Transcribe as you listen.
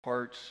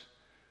hearts,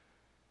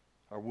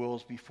 our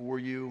wills before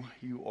you.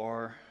 You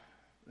are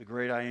the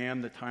great I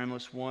am, the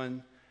timeless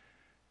one,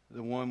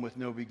 the one with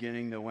no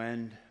beginning, no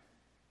end.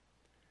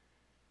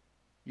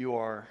 You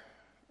are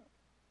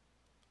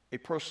a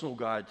personal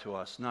God to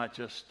us, not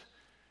just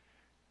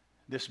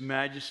this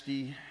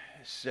majesty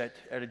set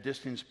at a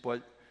distance,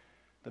 but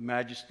the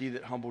majesty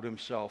that humbled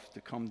himself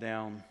to come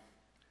down,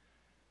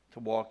 to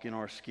walk in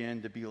our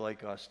skin, to be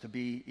like us, to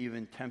be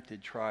even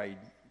tempted, tried,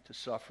 to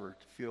suffer,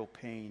 to feel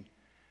pain,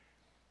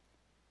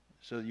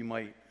 so that you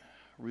might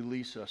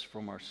release us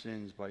from our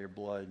sins by your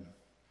blood.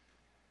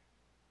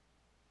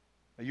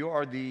 You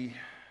are the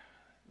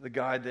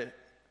God that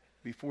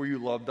before you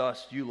loved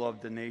us, you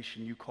loved the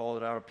nation, you called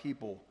it out a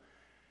people.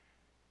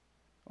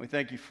 We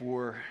thank you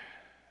for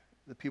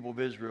the people of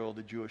Israel,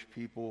 the Jewish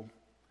people,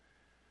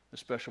 the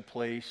special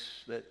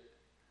place that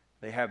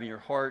they have in your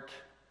heart,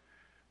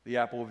 the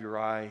apple of your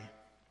eye.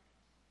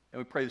 And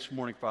we pray this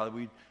morning, Father,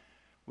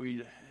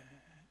 we'd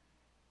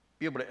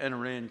be able to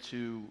enter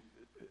into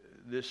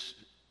this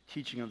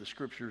teaching of the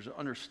Scriptures,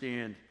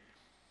 understand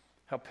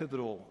how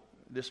pivotal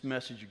this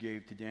message you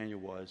gave to Daniel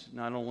was,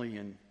 not only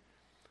in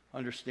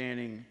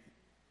understanding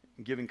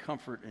and giving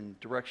comfort and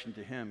direction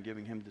to him,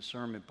 giving him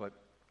discernment, but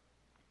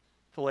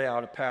to lay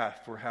out a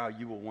path for how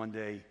you will one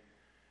day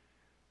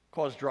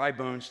cause dry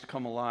bones to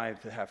come alive,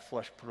 to have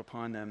flesh put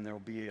upon them. There will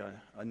be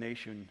a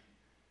nation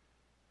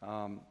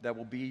that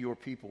will be your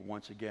people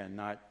once again,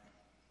 not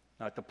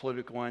the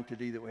political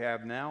entity that we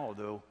have now,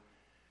 although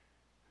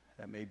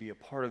that may be a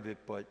part of it,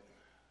 but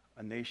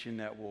a nation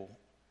that will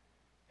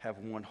have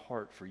one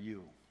heart for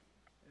you.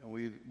 And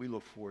we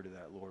look forward to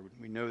that, Lord.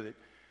 We know that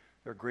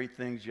there are great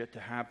things yet to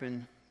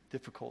happen,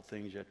 difficult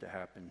things yet to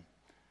happen.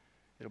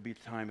 It'll be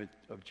the time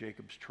of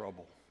Jacob's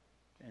trouble.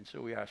 And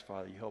so we ask,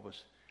 Father, you help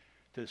us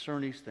to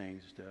discern these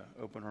things, to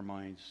open our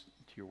minds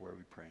to your word,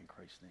 we pray in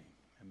Christ's name.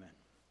 Amen.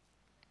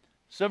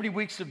 70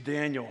 weeks of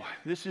Daniel.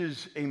 This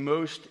is a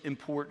most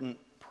important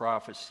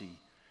prophecy.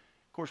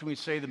 Of course, when we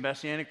say the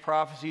messianic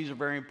prophecies are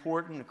very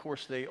important, of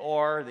course they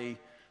are. They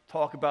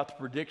talk about the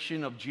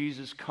prediction of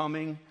Jesus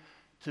coming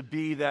to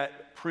be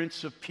that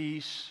Prince of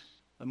Peace,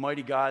 the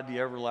mighty God, the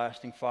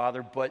everlasting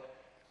Father. But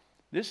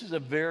this is a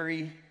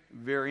very,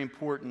 very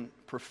important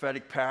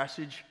prophetic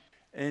passage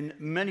in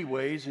many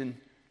ways, and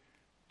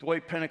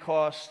Dwight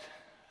Pentecost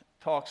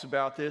talks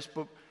about this.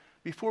 But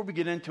before we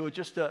get into it,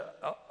 just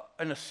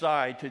an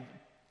aside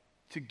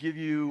to give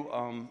you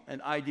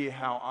an idea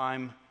how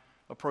I'm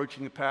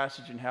approaching the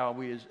passage and how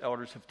we as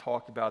elders have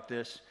talked about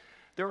this.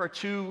 There are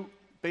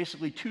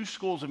basically two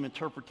schools of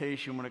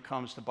interpretation when it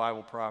comes to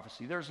Bible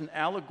prophecy. There's an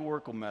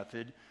allegorical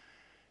method,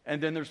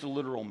 and then there's the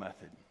literal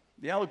method.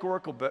 The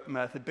allegorical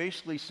method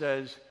basically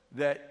says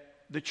that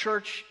the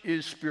church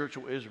is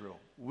spiritual Israel.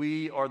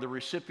 We are the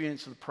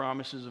recipients of the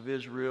promises of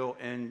Israel,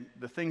 and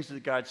the things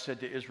that God said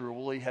to Israel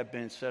really have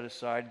been set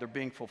aside. They're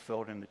being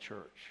fulfilled in the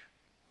church.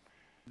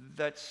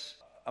 That's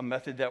a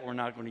method that we're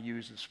not going to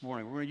use this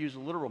morning. We're going to use a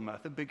literal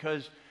method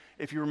because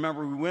if you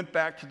remember, we went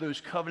back to those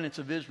covenants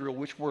of Israel,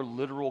 which were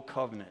literal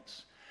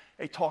covenants.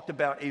 They talked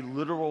about a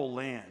literal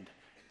land,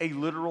 a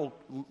literal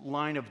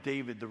line of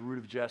David, the root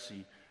of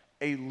Jesse,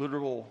 a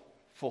literal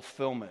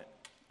fulfillment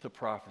to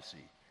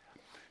prophecy.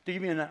 To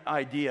give you an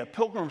idea,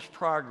 Pilgrim's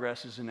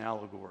Progress is an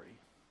allegory.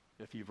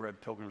 If you've read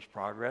Pilgrim's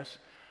Progress,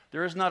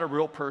 there is not a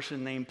real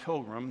person named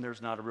Pilgrim.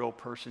 There's not a real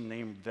person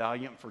named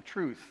Valiant for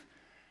Truth.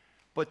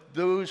 But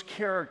those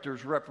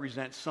characters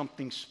represent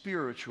something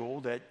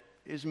spiritual that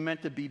is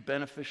meant to be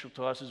beneficial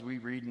to us as we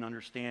read and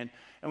understand.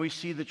 And we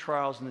see the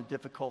trials and the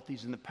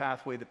difficulties in the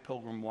pathway that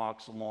Pilgrim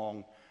walks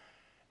along.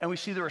 And we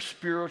see there a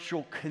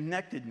spiritual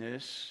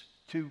connectedness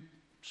to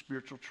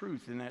spiritual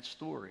truth in that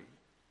story.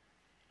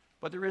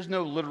 But there is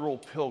no literal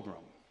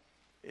pilgrim.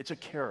 It's a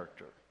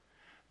character.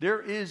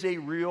 There is a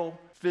real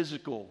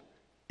physical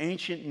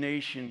ancient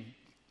nation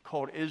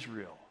called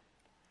Israel.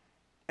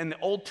 And the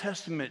Old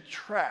Testament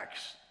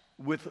tracks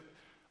with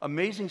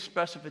amazing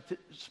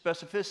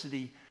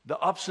specificity the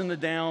ups and the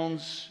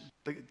downs,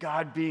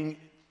 God being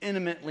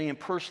intimately and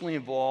personally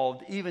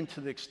involved, even to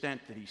the extent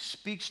that he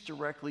speaks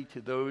directly to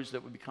those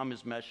that would become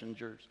his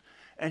messengers.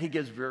 And he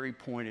gives very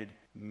pointed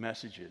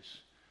messages.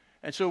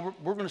 And so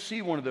we're going to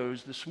see one of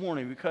those this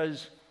morning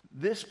because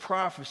this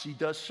prophecy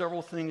does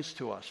several things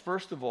to us.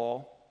 First of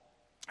all,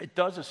 it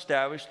does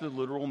establish the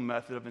literal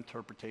method of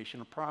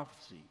interpretation of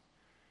prophecy.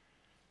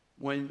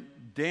 When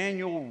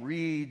Daniel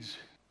reads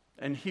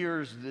and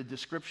hears the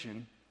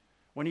description,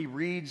 when he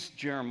reads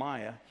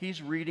Jeremiah,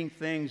 he's reading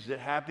things that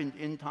happened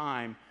in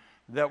time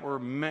that were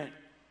meant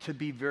to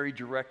be very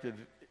directive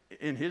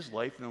in his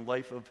life and the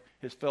life of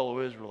his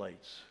fellow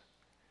Israelites.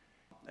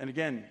 And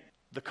again,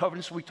 the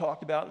covenants we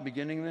talked about at the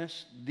beginning of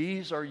this,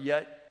 these are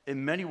yet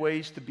in many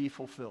ways to be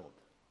fulfilled.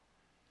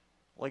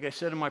 Like I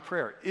said in my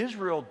prayer,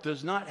 Israel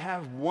does not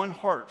have one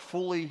heart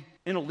fully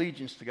in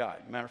allegiance to God.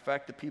 Matter of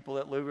fact, the people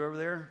that live over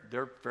there,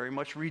 they're very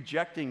much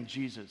rejecting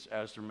Jesus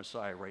as their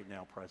Messiah right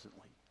now,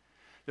 presently.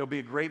 There'll be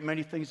a great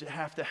many things that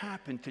have to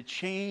happen to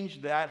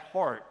change that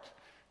heart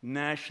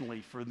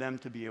nationally for them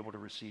to be able to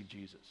receive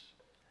Jesus.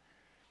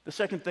 The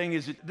second thing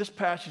is that this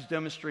passage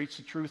demonstrates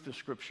the truth of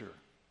Scripture,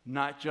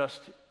 not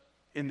just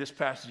in this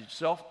passage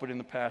itself, but in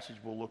the passage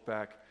we'll look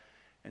back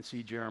and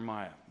see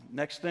Jeremiah.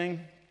 Next thing,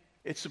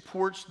 it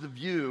supports the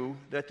view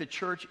that the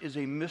church is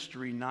a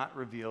mystery not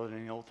revealed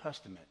in the Old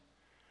Testament.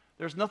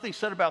 There's nothing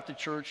said about the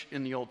church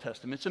in the Old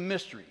Testament. It's a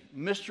mystery.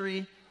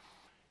 Mystery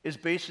is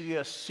basically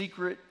a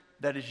secret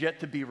that is yet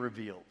to be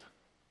revealed.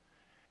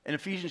 In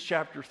Ephesians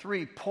chapter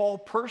 3, Paul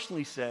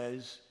personally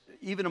says,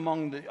 even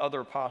among the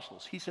other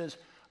apostles, he says,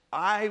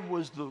 I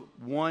was the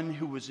one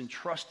who was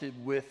entrusted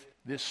with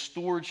this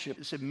stewardship,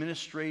 this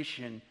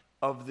administration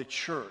of the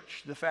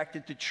church. The fact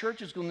that the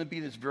church is going to be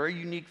this very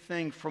unique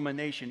thing from a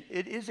nation.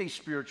 It is a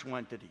spiritual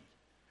entity.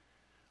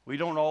 We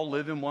don't all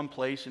live in one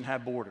place and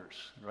have borders,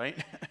 right?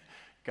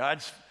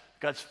 God's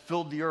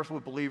filled the earth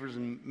with believers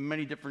in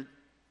many different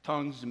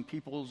tongues and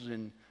peoples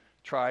and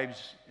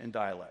tribes and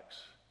dialects.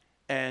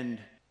 And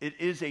it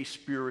is a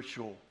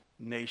spiritual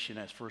nation,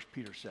 as 1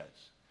 Peter says.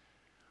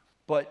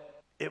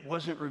 But it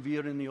wasn't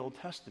revealed in the Old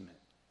Testament.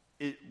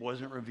 It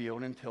wasn't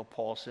revealed until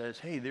Paul says,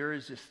 hey, there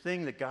is this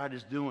thing that God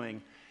is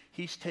doing.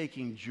 He's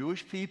taking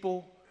Jewish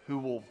people who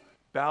will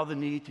bow the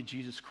knee to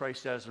Jesus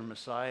Christ as their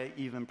Messiah,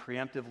 even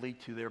preemptively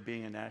to there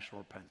being a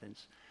national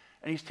repentance.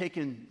 And he's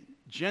taken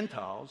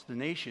Gentiles, the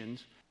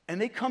nations,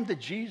 and they come to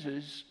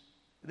Jesus.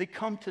 They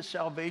come to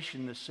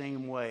salvation the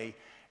same way,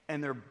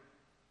 and they're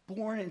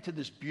born into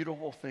this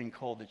beautiful thing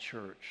called the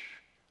church,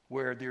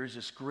 where there's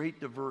this great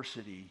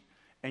diversity,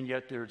 and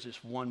yet there's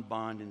this one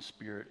bond in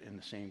spirit in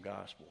the same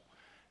gospel.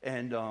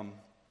 And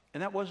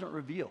that wasn't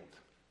revealed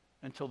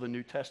until the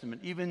New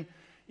Testament. Even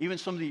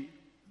some of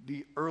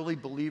the early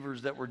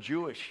believers that were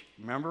Jewish,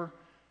 remember?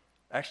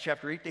 Acts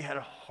chapter 8, they had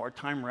a hard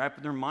time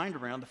wrapping their mind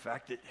around the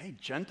fact that, hey,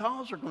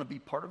 Gentiles are going to be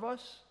part of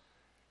us?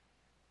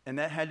 And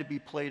that had to be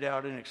played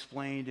out and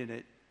explained, and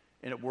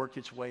it worked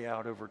its way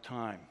out over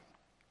time.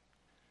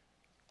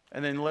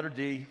 And then letter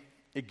D,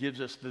 it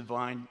gives us the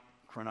divine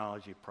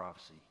chronology of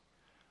prophecy.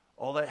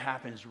 All that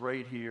happens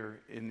right here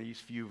in these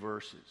few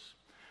verses.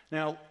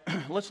 Now,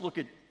 let's look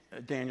at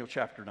Daniel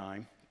chapter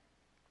 9.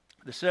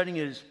 The setting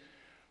is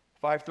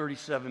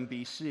 537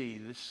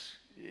 BC. This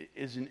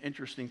is an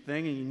interesting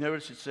thing, and you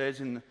notice it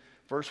says in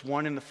verse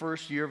 1, in the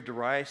first year of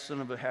Darius, son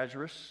of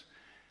Ahasuerus,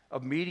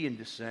 of Median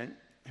descent,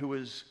 who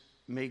was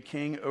made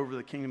king over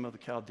the kingdom of the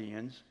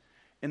Chaldeans,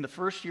 in the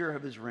first year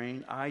of his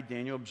reign, I,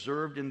 Daniel,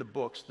 observed in the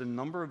books the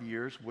number of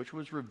years which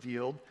was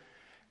revealed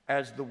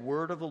as the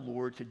word of the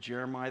Lord to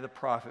Jeremiah the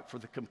prophet for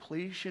the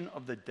completion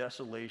of the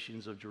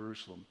desolations of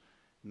Jerusalem,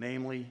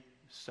 namely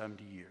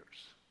 70 years.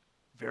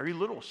 Very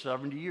little,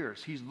 70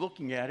 years. He's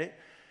looking at it.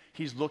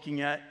 He's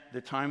looking at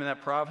the time of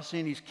that prophecy,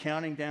 and he's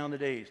counting down the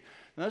days.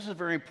 Now, this is a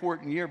very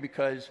important year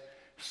because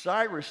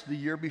Cyrus, the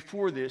year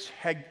before this,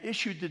 had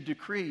issued the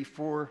decree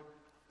for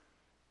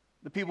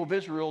the people of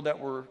Israel that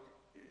were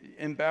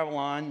in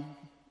Babylon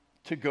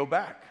to go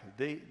back.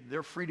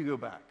 They're free to go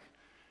back.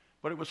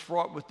 But it was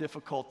fraught with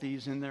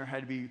difficulties, and there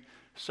had to be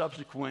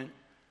subsequent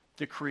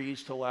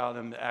decrees to allow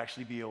them to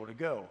actually be able to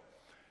go.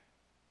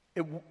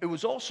 It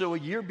was also a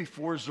year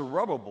before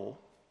Zerubbabel,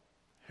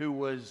 who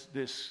was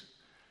this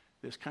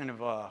kind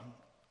of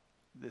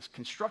this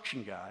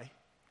construction guy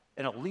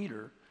and a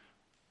leader.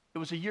 It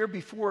was a year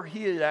before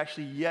he had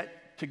actually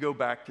yet to go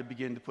back to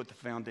begin to put the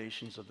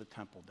foundations of the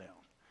temple down.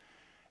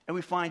 And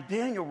we find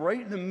Daniel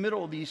right in the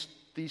middle of these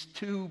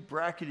two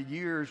bracketed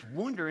years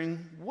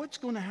wondering what's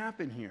going to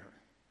happen here.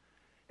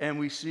 And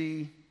we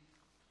see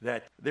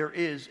that there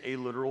is a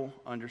literal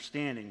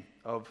understanding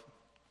of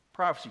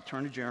prophecy.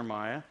 Turn to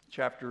Jeremiah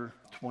chapter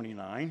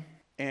 29.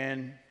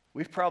 And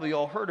we've probably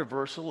all heard of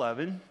verse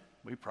 11.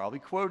 We probably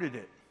quoted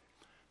it.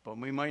 But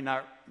we might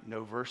not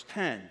know verse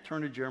 10.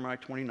 Turn to Jeremiah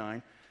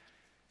 29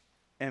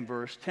 and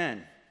verse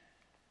 10.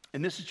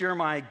 And this is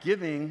Jeremiah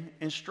giving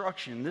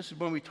instruction. This is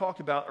when we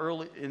talked about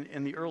early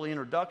in the early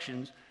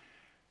introductions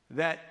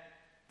that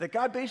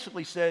God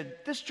basically said,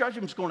 this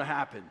judgment's going to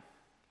happen.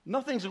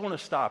 Nothing's going to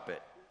stop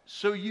it.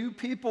 So you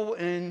people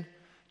in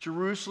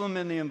Jerusalem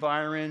and the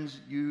environs,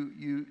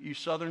 you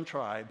southern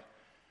tribe,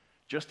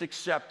 just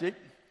accept it.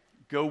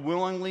 Go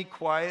willingly,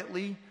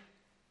 quietly.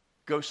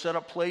 Go set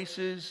up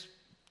places.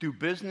 Do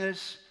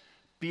business.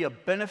 Be a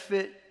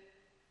benefit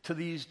to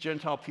these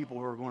Gentile people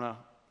who are going to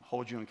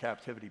hold you in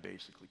captivity,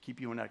 basically. Keep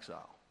you in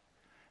exile.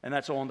 And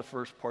that's all in the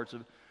first parts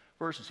of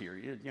verses here.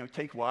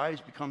 Take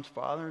wives, become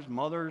fathers,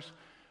 mothers,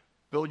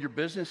 build your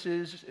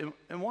businesses.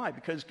 And why?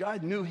 Because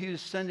God knew he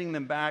was sending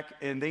them back,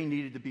 and they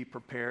needed to be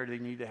prepared. They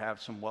needed to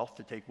have some wealth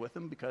to take with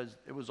them because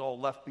it was all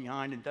left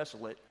behind and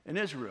desolate in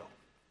Israel.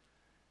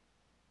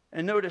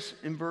 And notice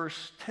in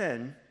verse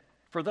 10,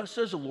 for thus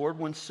says the Lord,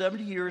 when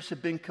 70 years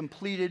have been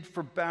completed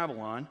for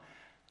Babylon,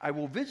 I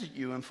will visit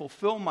you and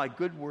fulfill my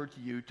good word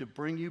to you to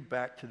bring you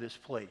back to this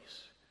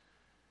place.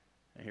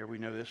 And here we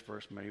know this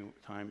verse, many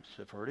times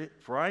have heard it.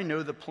 For I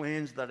know the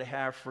plans that I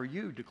have for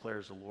you,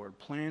 declares the Lord,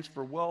 plans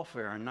for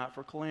welfare and not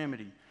for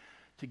calamity,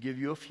 to give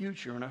you a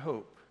future and a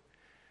hope.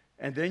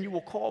 And then you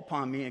will call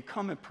upon me and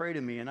come and pray to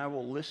me, and I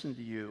will listen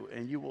to you,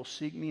 and you will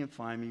seek me and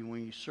find me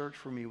when you search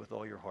for me with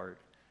all your heart.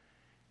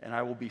 and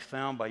I will be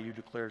found by you,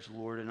 declares the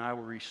Lord, and I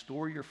will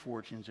restore your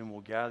fortunes and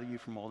will gather you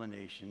from all the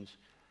nations,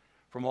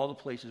 from all the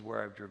places where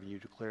I have driven you,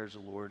 declares the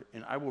Lord,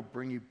 and I will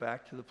bring you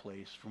back to the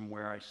place from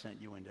where I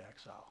sent you into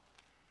exile.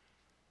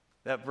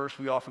 That verse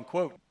we often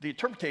quote. The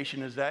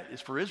interpretation is that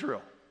is for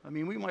Israel. I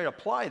mean, we might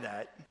apply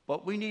that,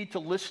 but we need to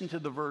listen to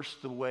the verse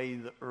the way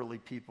the early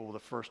people, the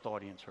first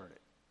audience, heard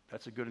it.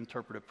 That's a good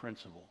interpretive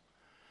principle.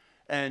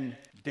 And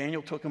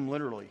Daniel took him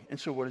literally. And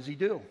so what does he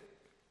do?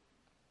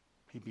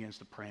 He begins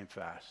to pray and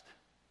fast.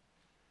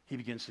 He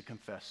begins to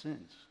confess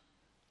sins.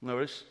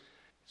 Notice,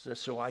 it says,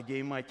 so I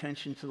gave my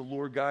attention to the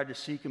Lord God to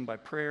seek him by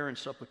prayer and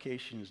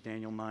supplications,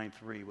 Daniel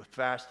 9:3, with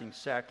fasting,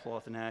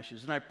 sackcloth, and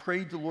ashes. And I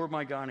prayed to the Lord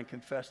my God and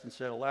confessed and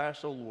said,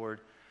 alas, O Lord,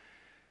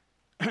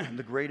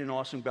 the great and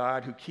awesome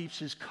God who keeps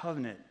his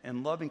covenant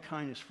and loving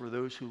kindness for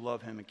those who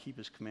love him and keep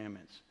his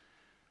commandments.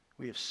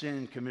 We have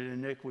sinned, committed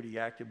iniquity,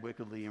 acted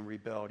wickedly, and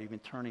rebelled, even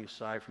turning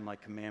aside from thy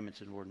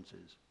commandments and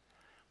ordinances.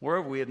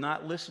 Moreover, we have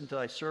not listened to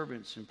thy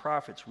servants and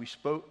prophets who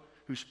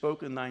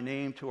spoke in thy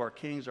name to our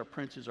kings, our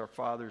princes, our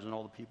fathers, and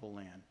all the people of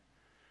the land.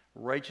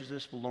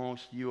 Righteousness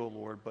belongs to you, O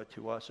Lord, but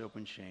to us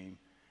open shame,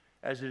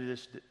 as it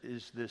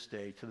is this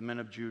day, to the men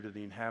of Judah,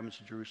 the inhabitants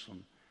of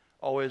Jerusalem,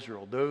 all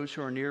Israel, those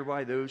who are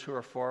nearby, those who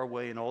are far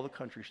away, in all the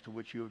countries to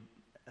which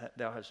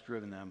thou hast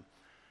driven them,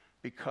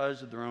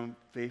 because of their own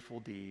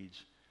faithful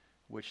deeds,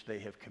 which they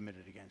have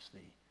committed against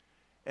thee.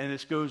 And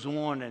this goes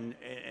on,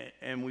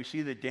 and we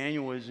see that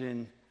Daniel is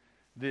in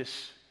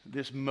this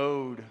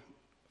mode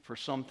for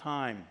some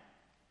time.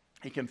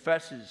 He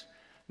confesses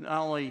not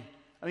only,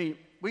 I mean,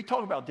 we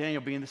talk about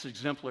Daniel being this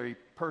exemplary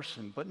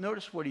person, but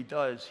notice what he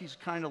does. He's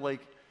kind of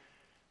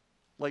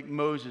like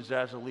Moses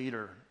as a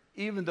leader.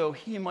 Even though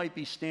he might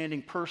be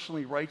standing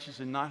personally righteous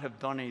and not have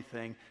done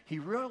anything, he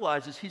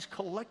realizes he's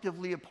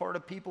collectively a part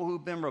of people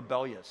who've been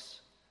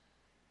rebellious.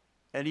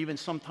 And even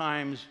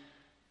sometimes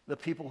the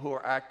people who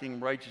are acting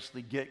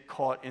righteously get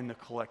caught in the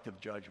collective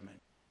judgment.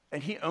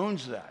 And he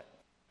owns that.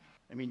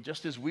 I mean,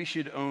 just as we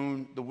should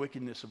own the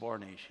wickedness of our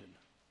nation,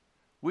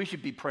 we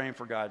should be praying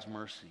for God's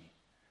mercy.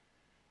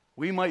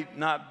 We might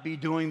not be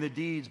doing the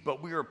deeds,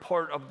 but we are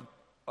part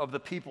of the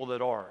people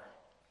that are.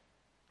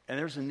 And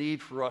there's a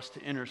need for us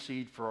to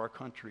intercede for our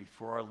country,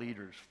 for our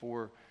leaders,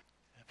 for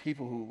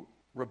people who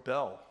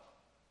rebel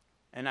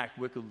and act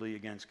wickedly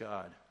against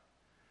God.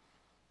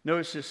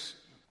 Notice this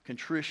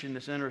contrition,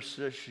 this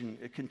intercession,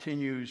 it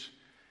continues.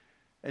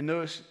 And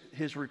notice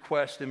his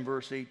request in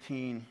verse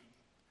 18.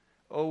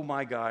 O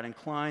my God,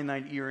 incline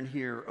thine ear and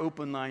hear,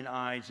 open thine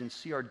eyes and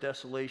see our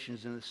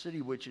desolations in the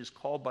city which is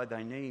called by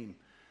thy name.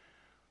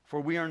 For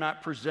we are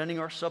not presenting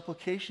our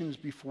supplications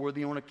before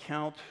thee on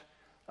account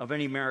of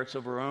any merits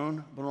of our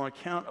own, but on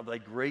account of thy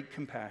great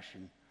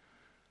compassion.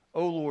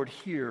 O Lord,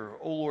 hear.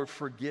 O Lord,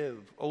 forgive.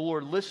 O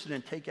Lord, listen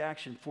and take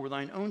action for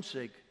thine own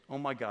sake. O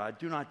my God,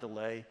 do not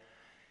delay,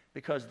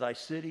 because thy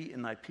city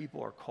and thy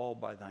people are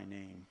called by thy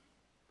name.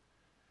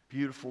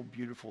 Beautiful,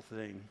 beautiful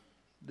thing.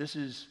 This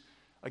is,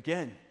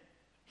 again,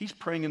 he's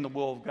praying in the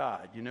will of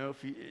God. You know,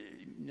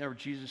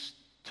 Jesus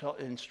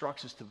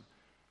instructs us to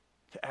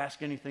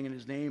ask anything in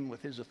his name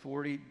with his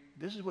authority.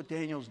 This is what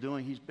Daniel's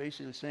doing. He's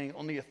basically saying,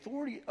 on the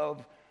authority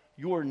of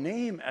your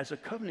name as a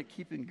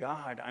covenant-keeping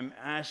God, I'm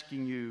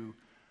asking you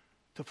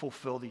to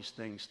fulfill these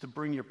things, to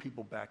bring your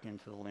people back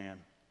into the land.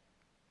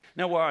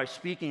 Now, while I was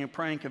speaking and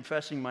praying,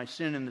 confessing my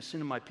sin and the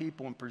sin of my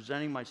people, and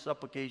presenting my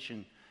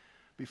supplication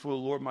before the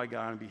Lord my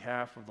God on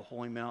behalf of the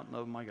holy mountain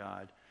of my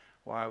God,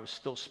 while I was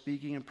still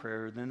speaking in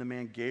prayer, then the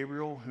man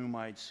Gabriel, whom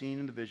I had seen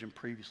in the vision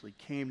previously,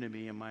 came to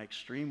me in my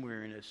extreme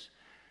weariness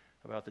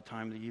about the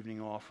time of the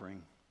evening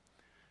offering.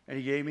 And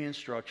he gave me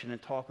instruction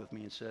and talked with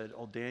me and said,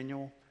 O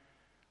Daniel,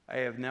 I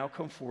have now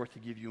come forth to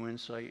give you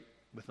insight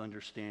with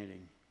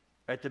understanding.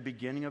 At the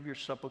beginning of your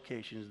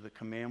supplications, the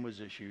command was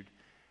issued,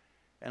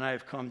 and I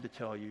have come to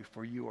tell you,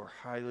 for you are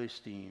highly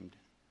esteemed.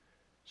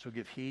 So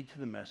give heed to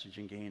the message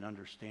and gain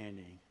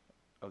understanding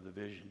of the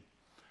vision.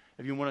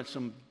 If you wanted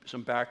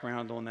some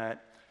background on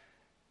that,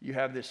 you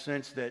have this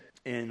sense that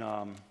in,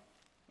 I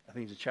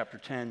think it's in chapter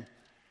 10,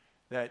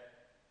 that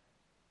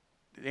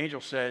the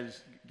angel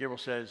says, Gabriel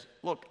says,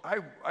 look,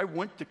 I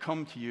went to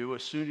come to you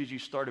as soon as you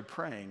started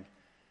praying.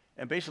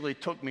 And basically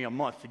it took me a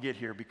month to get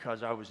here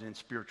because I was in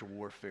spiritual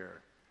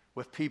warfare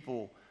with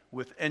people,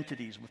 with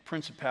entities, with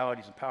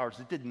principalities and powers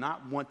that did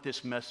not want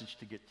this message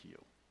to get to you.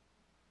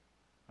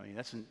 I mean,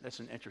 that's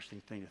an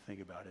interesting thing to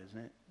think about, isn't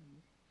it?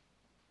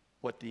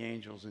 What the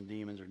angels and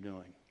demons are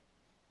doing.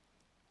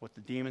 What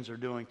the demons are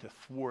doing to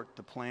thwart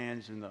the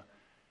plans and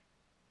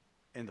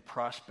the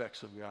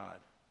prospects of God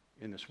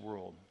in this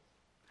world.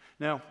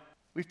 Now,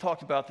 we've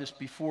talked about this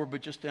before,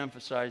 but just to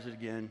emphasize it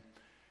again,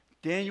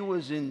 Daniel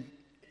was in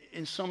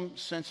some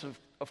sense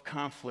of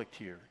conflict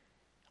here.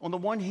 On the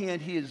one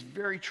hand, he is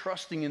very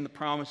trusting in the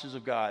promises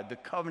of God, the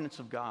covenants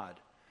of God.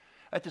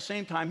 At the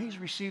same time, he's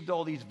received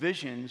all these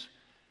visions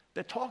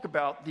that talk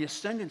about the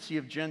ascendancy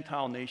of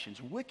Gentile nations,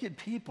 wicked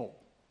people,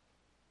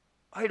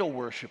 idol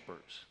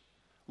worshipers,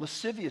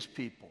 lascivious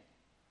people,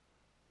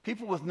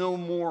 people with no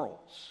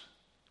morals.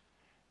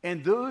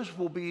 And those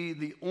will be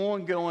the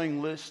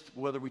ongoing list,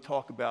 whether we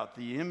talk about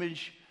the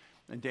image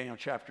in Daniel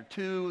chapter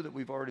 2 that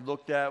we've already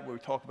looked at, where we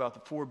talk about the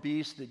four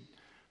beasts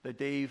that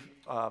Dave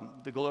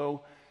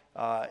DeGlow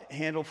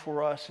handled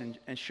for us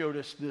and showed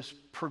us this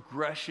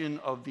progression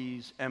of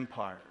these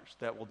empires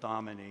that will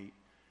dominate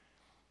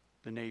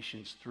the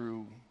nations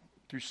through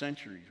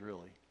centuries,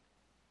 really.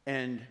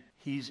 And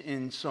he's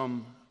in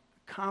some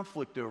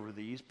conflict over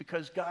these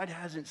because God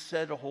hasn't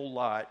said a whole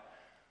lot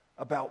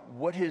about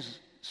what his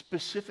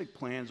specific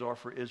plans are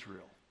for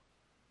Israel.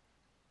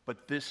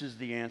 But this is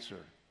the answer.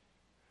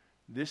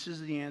 This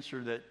is the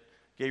answer that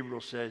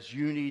Gabriel says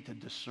you need to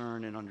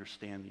discern and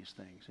understand these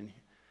things.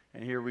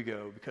 And here we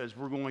go, because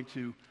we're going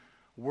to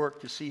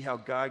work to see how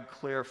God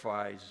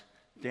clarifies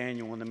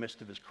Daniel in the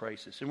midst of his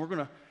crisis. And we're going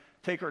to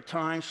take our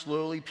time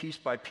slowly, piece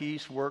by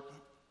piece, work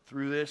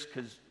through this,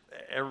 because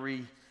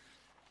every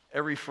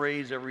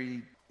phrase,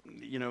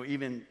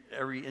 even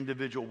every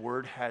individual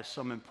word has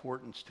some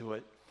importance to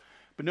it.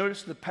 But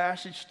notice the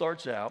passage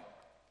starts out,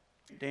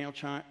 Daniel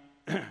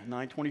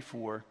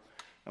 9:24,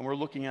 and we're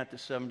looking at the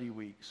 70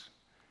 weeks.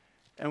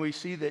 And we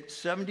see that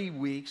 70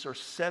 weeks or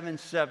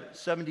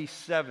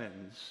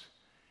 77s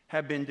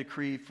have been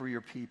decreed for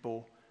your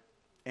people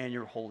and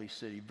your holy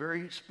city.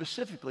 Very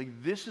specifically,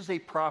 this is a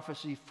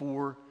prophecy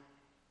for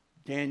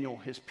Daniel,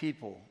 his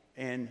people,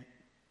 and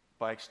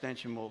by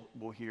extension,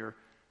 we'll hear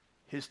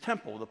his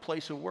temple, the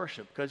place of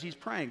worship, because he's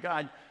praying,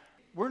 God,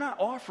 we're not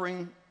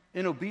offering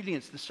in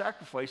obedience the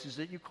sacrifices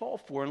that you call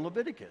for in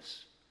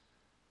Leviticus.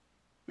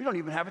 We don't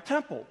even have a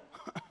temple,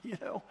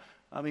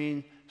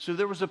 so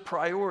there was a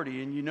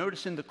priority, and you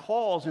notice in the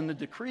calls and the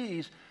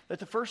decrees that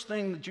the first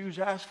thing the Jews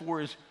asked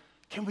for is,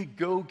 can we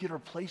go get our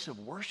place of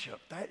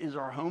worship? That is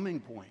our homing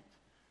point.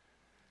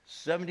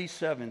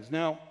 77s.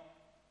 Now,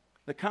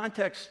 the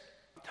context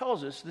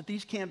tells us that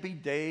these can't be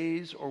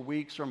days or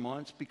weeks or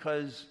months,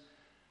 because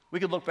we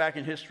could look back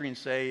in history and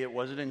say it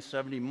wasn't in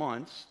 70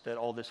 months that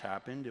all this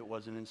happened. It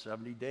wasn't in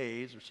 70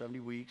 days or 70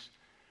 weeks.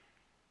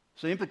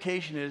 So the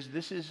implication is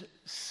this is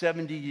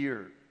 70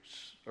 years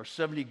or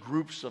 70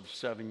 groups of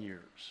 7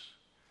 years,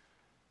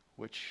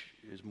 which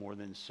is more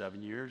than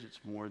 7 years. It's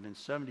more than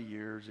 70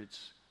 years.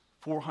 It's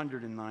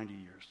 490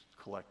 years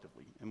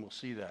collectively, and we'll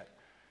see that.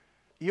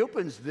 He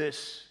opens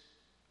this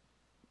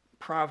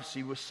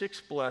prophecy with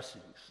 6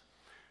 blessings.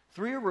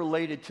 3 are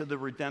related to the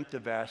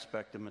redemptive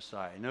aspect of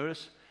Messiah.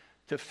 Notice,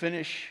 to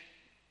finish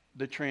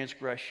the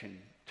transgression,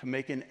 to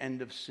make an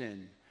end of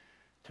sin,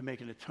 to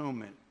make an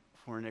atonement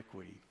for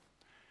iniquity.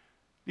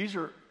 These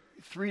are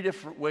 3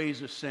 different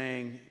ways of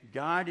saying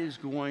God is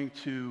going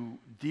to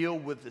deal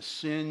with the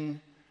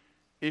sin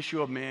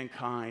issue of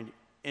mankind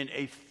in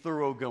a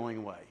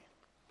thoroughgoing way.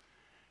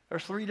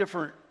 There's three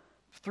different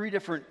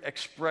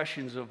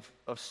expressions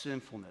of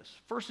sinfulness.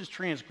 First is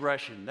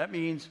transgression. That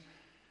means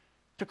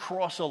to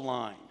cross a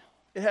line.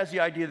 It has the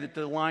idea that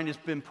the line has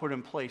been put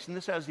in place. And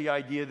this has the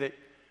idea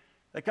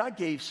that God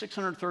gave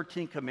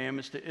 613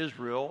 commandments to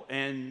Israel,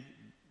 and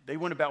they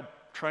went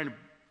about trying to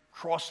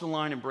cross the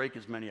line and break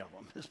as many of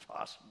them as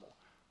possible.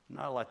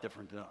 Not a lot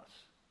different than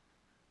us.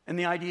 And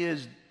the idea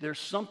is there's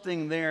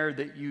something there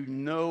that you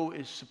know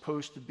is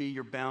supposed to be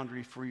your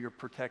boundary for your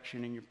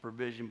protection and your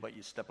provision, but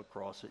you step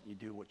across it and you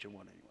do what you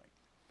want anyway.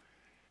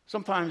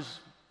 Sometimes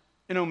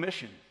in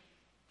omission,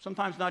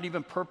 sometimes not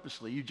even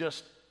purposely.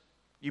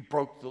 You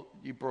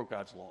broke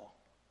God's law.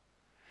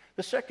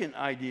 The second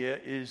idea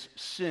is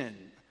sin.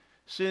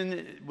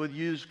 Sin, with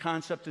used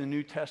concept in the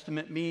New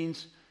Testament,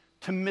 means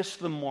to miss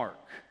the mark.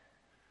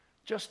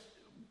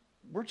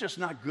 We're just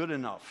not good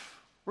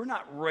enough. We're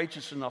not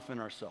righteous enough in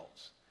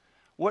ourselves.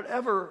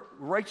 Whatever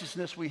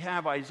righteousness we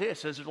have, Isaiah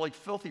says, they're like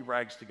filthy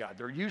rags to God.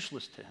 They're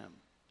useless to him.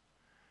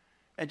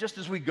 And just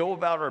as we go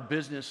about our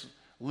business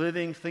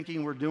living,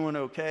 thinking we're doing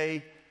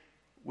okay,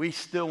 we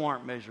still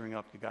aren't measuring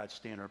up to God's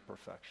standard of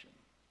perfection.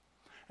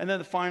 And then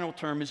the final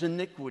term is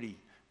iniquity.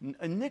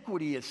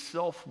 Iniquity is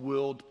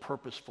self-willed,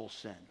 purposeful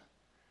sin.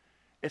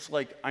 It's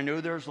like, I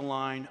know there's a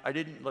line. I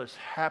didn't just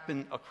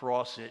happen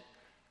across it.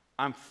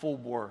 I'm full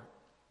bore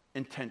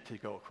intent to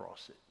go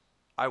across it.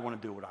 I want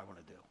to do what I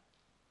want to do.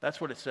 That's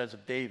what it says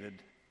of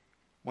David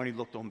when he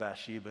looked on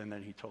Bathsheba and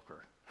then he took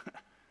her.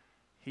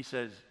 He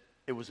says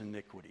it was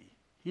iniquity.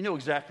 He knew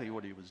exactly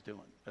what he was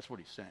doing. That's what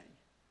he's saying.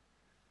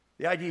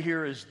 The idea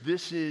here is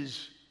this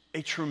is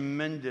a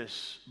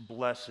tremendous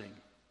blessing,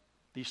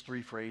 these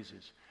 3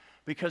 phrases,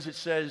 because it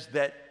says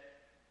that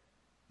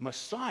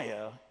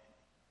Messiah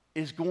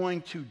is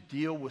going to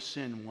deal with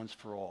sin once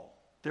for all.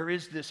 There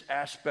is this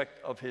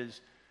aspect of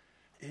his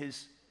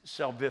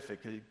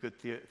salvific, a good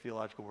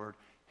theological word,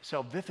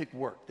 salvific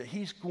work, that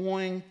he's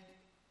going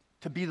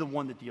to be the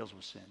one that deals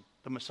with sin.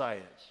 The Messiah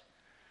is.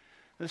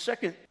 The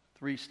second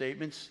 3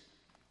 statements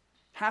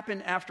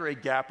happen after a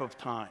gap of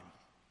time.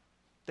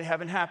 They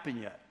haven't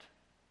happened yet.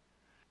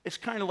 It's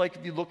kind of like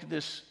if you look at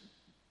this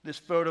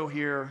photo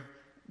here,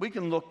 we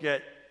can look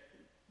at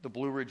the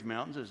Blue Ridge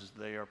Mountains, as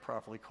they are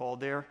properly called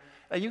there,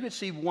 and you can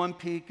see one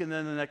peak and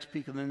then the next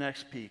peak and the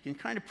next peak. And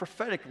kind of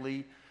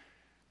prophetically,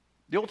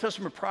 the Old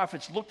Testament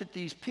prophets looked at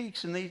these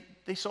peaks and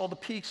they saw the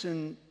peaks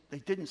in they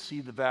didn't see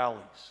the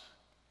valleys.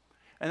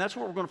 And that's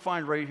what we're going to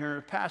find right here in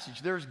the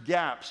passage. There's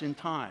gaps in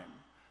time.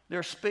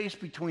 There's space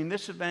between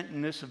this event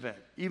and this event,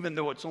 even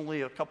though it's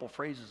only a couple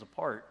phrases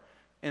apart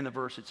in the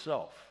verse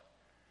itself.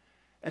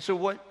 And so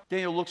what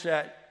Daniel looks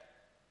at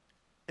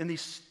in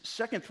these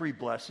second three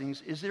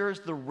blessings is there is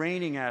the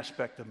reigning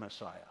aspect of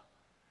Messiah.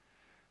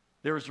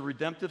 There is the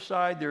redemptive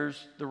side,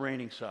 there's the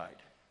reigning side.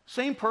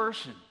 Same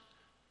person,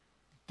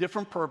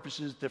 different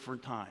purposes,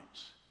 different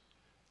times.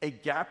 A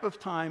gap of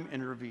time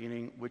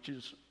intervening, which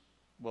is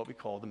what we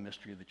call the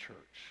mystery of the church.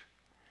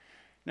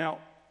 Now,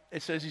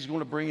 it says he's going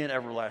to bring in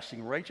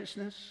everlasting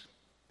righteousness,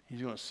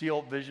 he's going to seal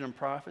up vision and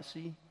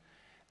prophecy,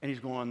 and he's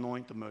going to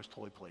anoint the most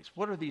holy place.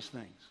 What are these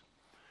things?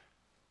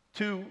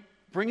 To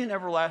bring in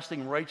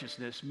everlasting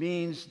righteousness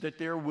means that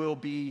there will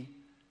be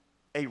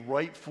a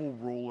rightful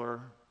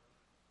ruler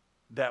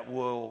that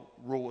will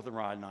rule with a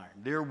rod and iron.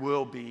 There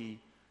will be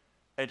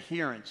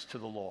adherence to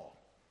the law.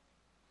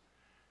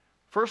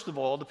 First of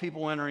all, the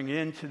people entering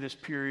into this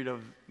period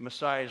of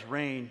Messiah's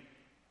reign,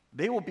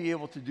 they will be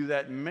able to do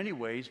that in many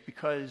ways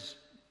because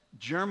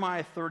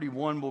Jeremiah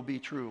 31 will be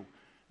true.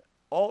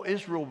 All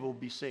Israel will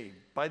be saved.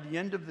 By the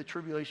end of the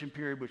tribulation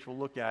period, which we'll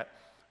look at,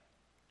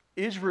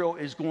 Israel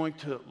is going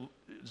to,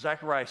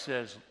 Zechariah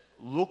says,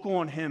 look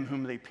on him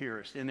whom they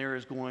pierced. And there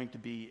is going to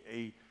be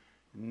a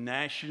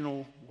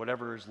national,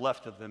 whatever is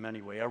left of them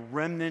anyway, a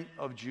remnant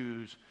of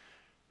Jews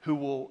who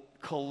will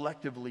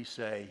collectively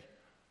say,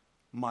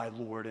 my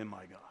Lord and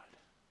my God.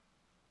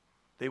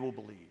 They will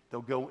believe.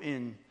 They'll go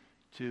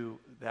into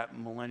that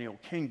millennial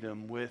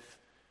kingdom with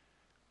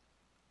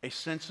a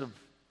sense of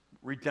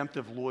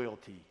redemptive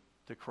loyalty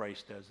to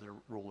Christ as their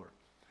ruler.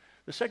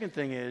 The second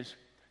thing is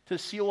to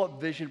seal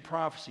up vision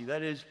prophecy.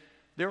 That is,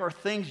 there are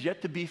things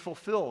yet to be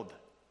fulfilled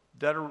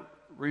that are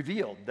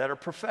revealed, that are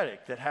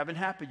prophetic, that haven't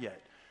happened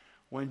yet.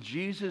 When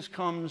Jesus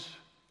comes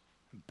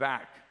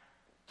back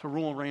to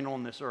rule and reign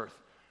on this earth,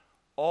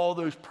 all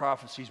those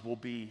prophecies will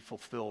be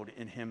fulfilled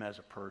in him as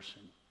a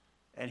person,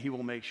 and he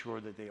will make sure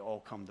that they all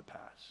come to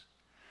pass.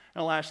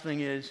 And the last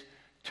thing is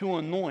to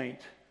anoint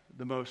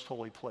the most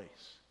holy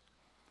place.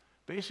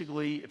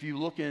 Basically, if you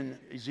look in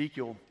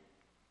Ezekiel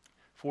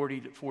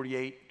 40 to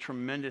 48,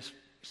 tremendous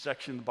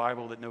section of the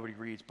Bible that nobody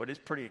reads, but it's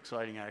pretty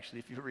exciting actually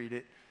if you read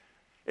it.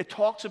 It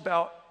talks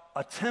about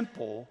a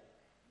temple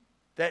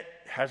that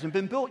hasn't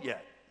been built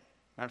yet.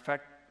 Matter of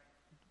fact,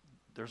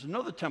 there's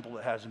another temple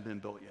that hasn't been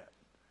built yet.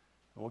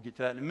 We'll get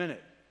to that in a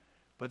minute.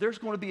 But there's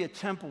going to be a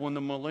temple in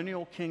the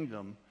millennial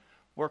kingdom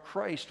where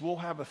Christ will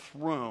have a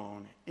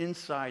throne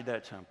inside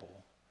that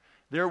temple.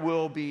 There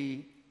will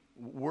be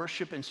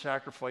worship and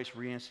sacrifice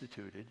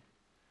reinstituted,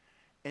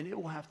 and it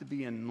will have to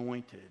be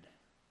anointed.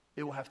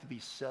 It will have to be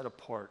set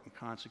apart and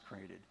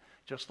consecrated,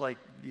 just like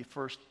the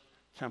first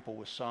temple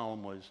with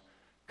Solomon was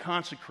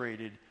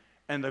consecrated,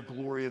 and the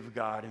glory of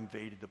God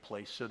invaded the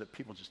place so that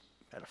people just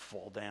had to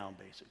fall down,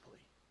 basically.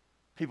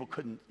 People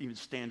couldn't even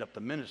stand up to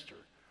minister.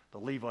 The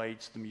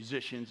Levites, the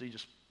musicians,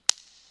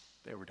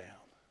 they were down.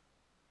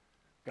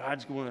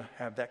 God's going to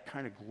have that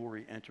kind of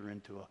glory enter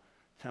into a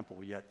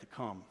temple yet to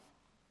come.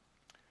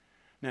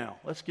 Now,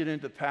 let's get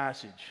into the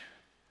passage.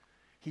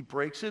 He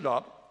breaks it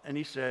up, and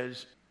he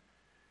says,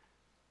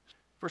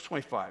 verse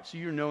 25, so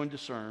you know and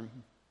discern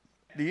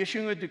the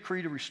issuing of a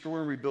decree to restore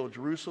and rebuild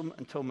Jerusalem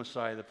until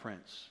Messiah the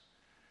Prince.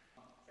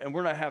 And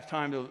we're not have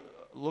time to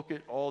look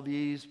at all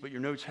these, but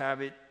your notes have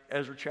it.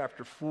 Ezra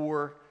chapter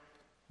 4,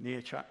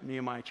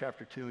 Nehemiah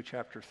chapter 2, and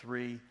chapter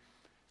 3.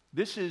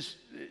 This is,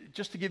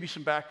 just to give you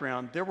some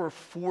background, there were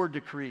 4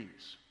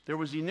 decrees. There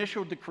was the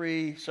initial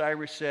decree.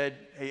 Cyrus said,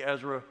 hey,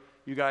 Ezra,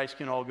 you guys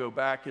can all go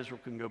back. Israel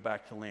can go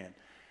back to land.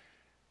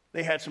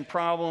 They had some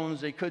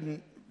problems. They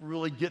couldn't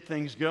really get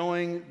things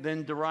going.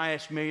 Then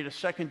Darius made a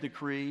second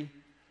decree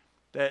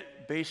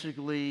that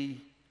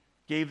basically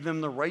gave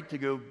them the right to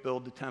go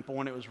build the temple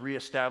when it was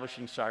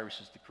reestablishing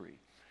Cyrus's decree.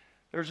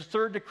 There's a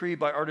third decree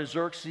by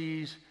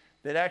Artaxerxes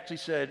that actually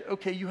said,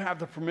 okay, you have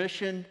the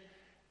permission,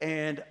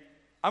 and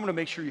I'm going to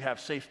make sure you have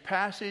safe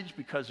passage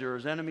because there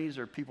is enemies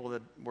or people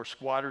that were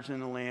squatters in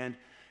the land.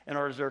 And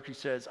Artaxerxes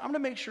says, I'm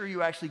going to make sure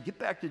you actually get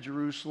back to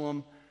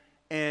Jerusalem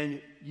and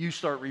you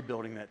start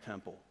rebuilding that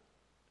temple.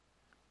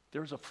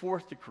 There's a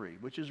fourth decree,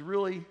 which is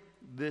really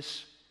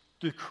this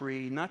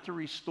decree not to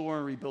restore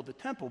and rebuild the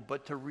temple,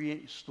 but to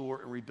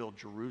restore and rebuild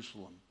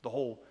Jerusalem, the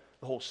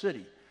whole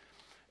city.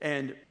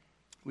 And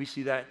we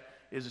see that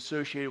is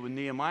associated with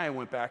Nehemiah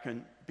went back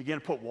and began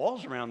to put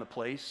walls around the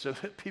place so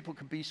that people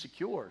could be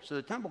secure, so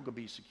the temple could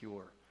be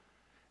secure.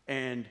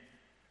 And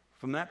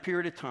from that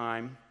period of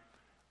time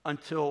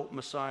until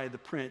Messiah the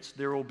Prince,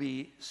 there will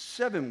be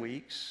 7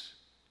 weeks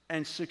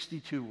and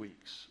 62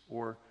 weeks,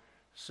 or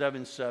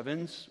 7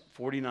 sevens,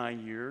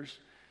 49 years,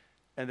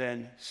 and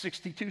then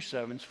 62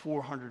 sevens,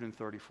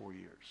 434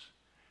 years.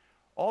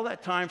 All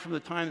that time from the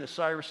time of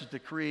Cyrus's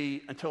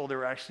decree until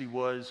there actually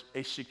was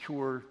a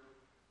secure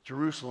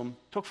Jerusalem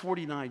took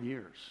 49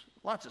 years.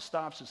 Lots of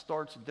stops and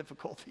starts and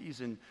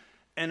difficulties and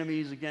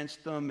enemies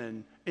against them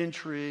and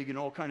intrigue and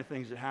all kind of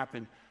things that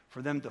happened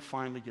for them to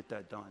finally get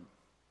that done.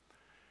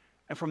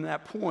 And from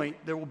that point,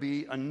 there will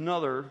be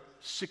another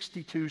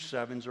 62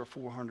 sevens or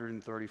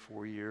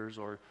 434 years,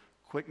 or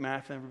quick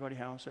math, everybody,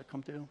 how does that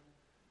come to?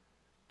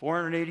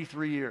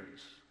 483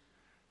 years.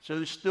 So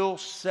there's still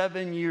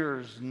 7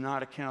 years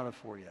not accounted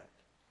for yet.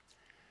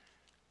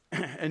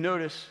 And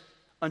notice,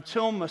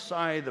 until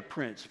Messiah the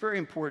Prince, very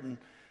important.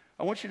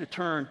 I want you to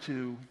turn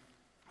to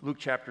Luke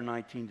chapter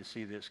 19 to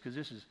see this, because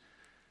this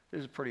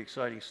is pretty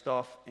exciting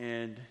stuff.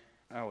 And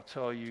I will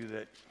tell you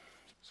that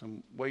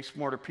some way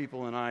smarter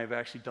people than I have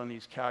actually done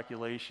these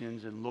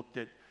calculations and looked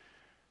at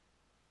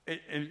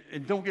it.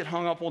 And don't get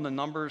hung up on the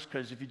numbers,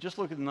 because if you just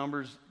look at the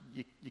numbers,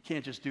 you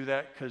can't just do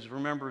that, because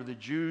remember, the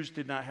Jews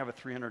did not have a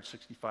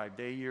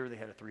 365-day year. They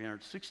had a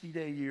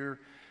 360-day year.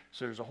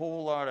 So there's a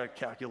whole lot of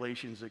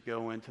calculations that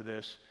go into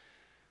this.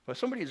 But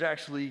somebody has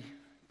actually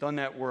done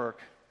that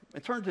work.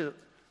 And turn to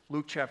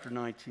Luke chapter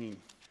 19.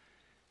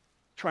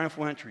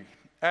 Triumphal entry.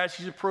 As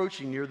he's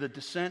approaching near the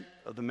descent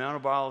of the Mount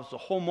of Olives, the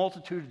whole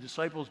multitude of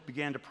disciples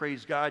began to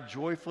praise God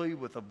joyfully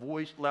with a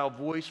loud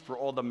voice for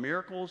all the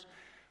miracles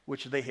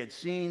which they had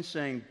seen,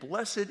 saying,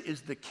 "Blessed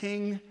is the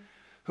King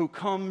who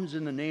comes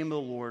in the name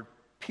of the Lord,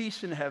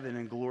 peace in heaven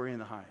and glory in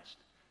the highest."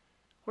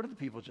 What did the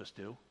people just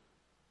do?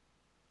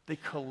 They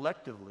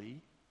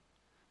collectively,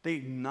 they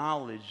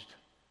acknowledged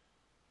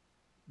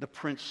the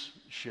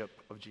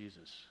princeship of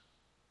Jesus.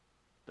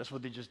 That's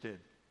what they just did,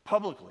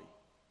 publicly,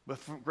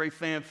 with great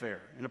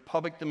fanfare, in a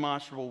public,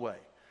 demonstrable way.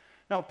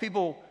 Now,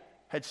 people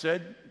had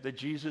said that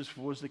Jesus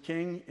was the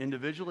king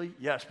individually,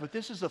 yes, but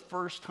this is the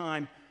first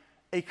time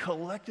a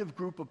collective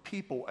group of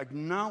people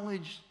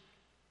acknowledged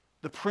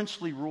the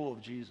princely rule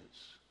of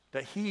Jesus,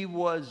 that he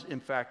was, in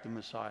fact, the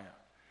Messiah.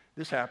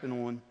 This happened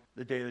on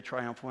the day of the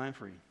triumphal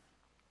entry.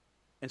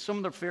 And some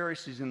of the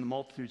Pharisees in the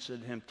multitude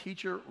said to him,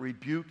 "Teacher,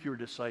 rebuke your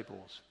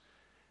disciples."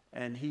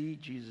 And he,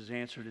 Jesus,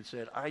 answered and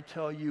said, "I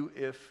tell you,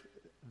 if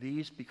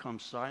these become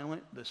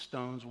silent, the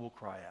stones will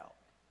cry out."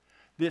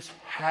 This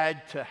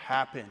had to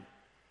happen.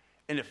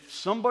 And if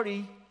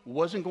somebody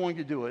wasn't going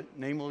to do it,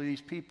 namely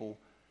these people,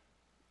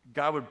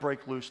 God would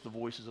break loose the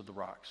voices of the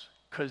rocks,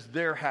 because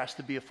there has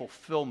to be a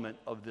fulfillment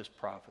of this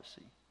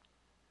prophecy.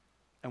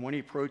 And when he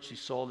approached, he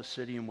saw the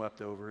city and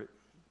wept over it,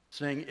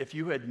 saying, "If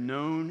you had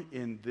known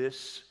in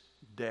this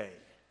day,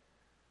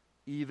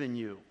 even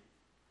you,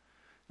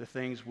 the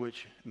things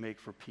which make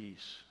for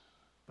peace,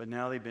 but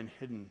now they've been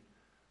hidden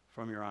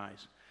from your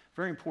eyes."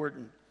 Very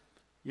important.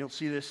 You don't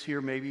see this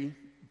here maybe,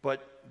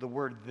 but the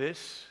word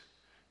 "this"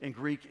 in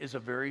Greek is a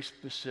very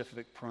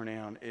specific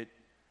pronoun. It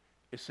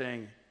is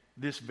saying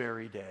this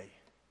very day.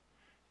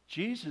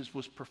 Jesus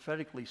was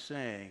prophetically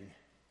saying,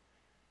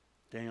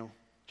 Daniel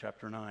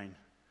chapter 9,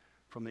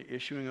 from the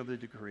issuing of the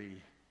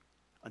decree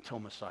until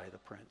Messiah the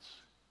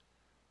Prince,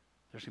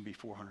 there's going to be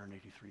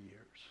 483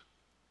 years.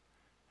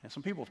 And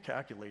some people have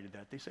calculated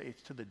that. They say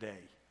it's to the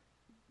day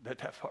that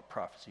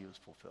prophecy was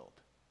fulfilled.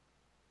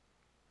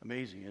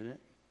 Amazing, isn't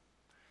it?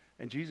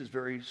 And Jesus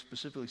very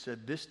specifically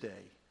said, "This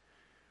day,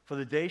 for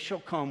the day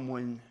shall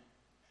come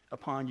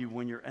upon you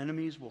when your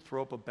enemies will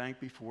throw up a bank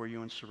before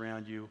you and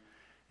surround you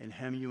and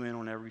hem you in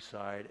on every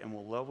side and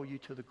will level you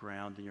to the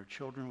ground and your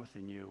children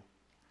within you.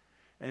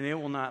 And they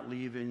will not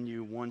leave in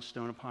you one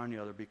stone upon the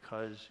other,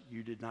 because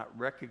you did not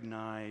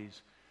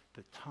recognize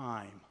the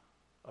time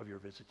of your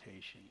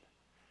visitation."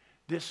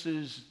 This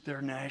is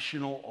their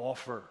national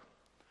offer.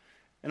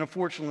 And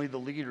unfortunately, the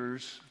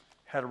leaders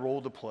had a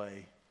role to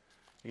play.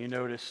 And you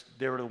notice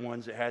they were the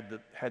ones that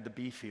had the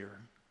beef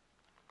here.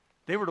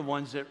 They were the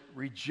ones that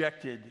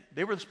rejected.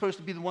 They were supposed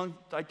to be the ones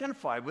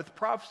identified with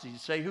prophecy to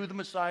say who the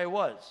Messiah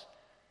was.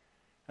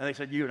 And they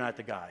said, "You're not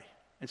the guy.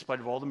 In spite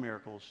of all the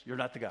miracles, you're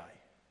not the guy.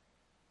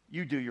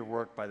 You do your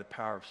work by the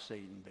power of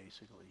Satan,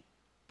 basically,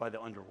 by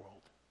the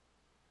underworld."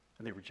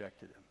 And they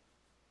rejected him.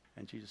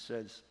 And Jesus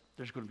says,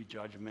 there's going to be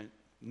judgment,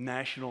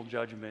 national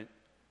judgment.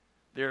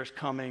 There's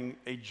coming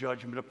a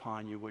judgment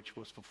upon you, which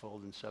was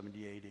fulfilled in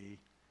 70 AD.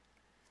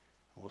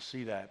 And we'll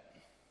see that.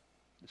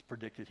 It's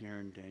predicted here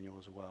in Daniel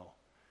as well.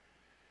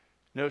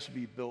 Notice to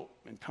be built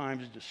in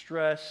times of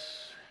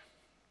distress.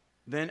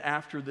 Then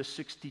after the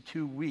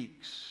 62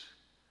 weeks,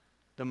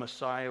 the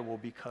Messiah will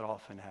be cut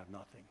off and have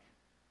nothing.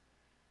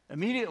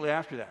 Immediately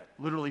after that,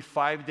 literally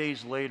 5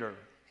 days later,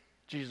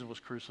 Jesus was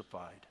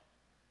crucified.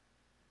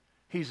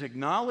 He's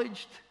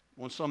acknowledged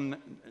on some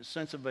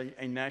sense of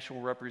a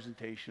national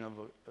representation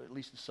of at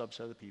least a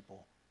subset of the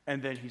people.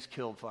 And then he's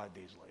killed 5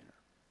 days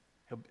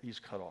later. He's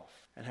cut off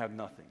and have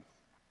nothing.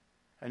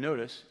 And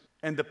notice,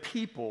 and the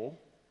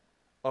people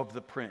of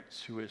the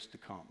prince who is to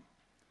come.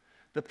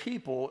 The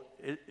people,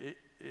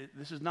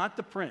 this is not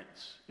the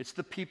prince. It's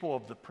the people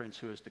of the prince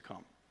who is to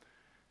come.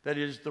 That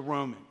is the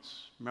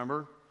Romans.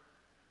 Remember?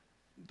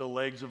 The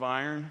legs of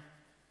iron.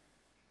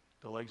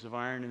 The legs of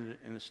iron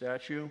in the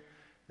statue.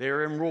 They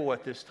are in rule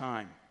at this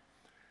time.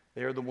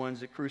 They are the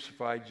ones that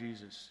crucified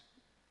Jesus.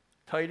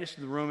 Titus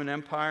of the Roman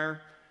Empire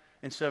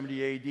in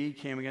 70 AD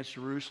came against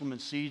Jerusalem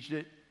and sieged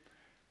it.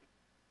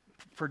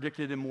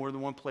 Predicted in more than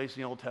one place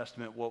in the Old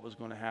Testament what was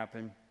going to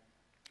happen.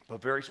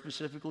 But very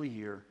specifically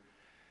here,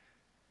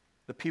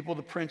 The people of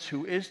the prince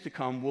who is to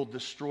come will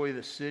destroy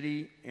the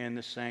city and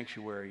the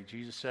sanctuary.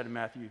 Jesus said in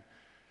Matthew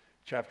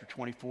chapter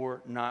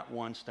 24, not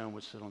one stone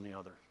would sit on the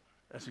other.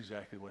 That's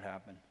exactly what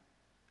happened.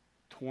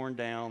 Torn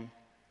down,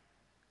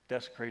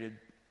 desecrated,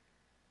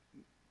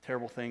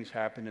 terrible things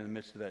happened in the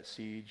midst of that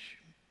siege.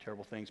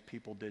 Terrible things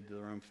people did to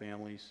their own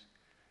families.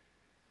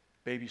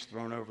 Babies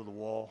thrown over the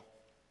wall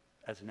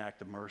as an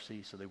act of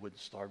mercy so they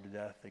wouldn't starve to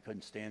death. They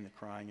couldn't stand the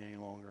crying any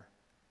longer.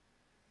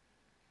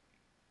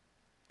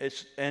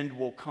 Its end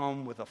will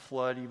come with a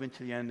flood. Even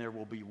to the end there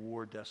will be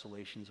war.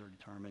 Desolations are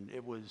determined.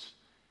 It was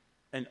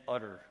an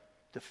utter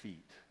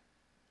defeat,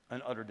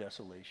 an utter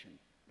desolation.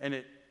 And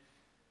it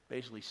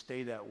basically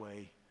stayed that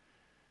way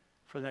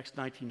for the next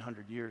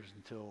 1900 years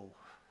until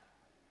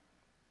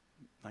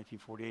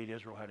 1948.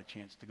 Israel had a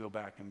chance to go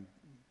back and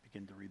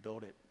begin to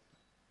rebuild it.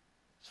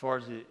 As far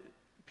as the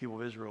people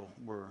of Israel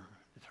were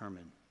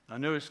determined. Now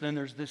notice then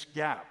there's this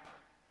gap.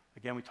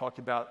 Again, we talked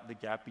about the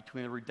gap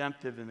between the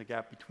redemptive and the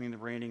gap between the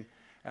reigning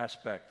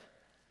aspect.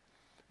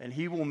 And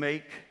he will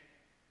make,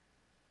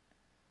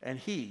 and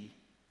he,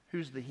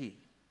 who's the he?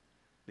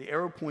 The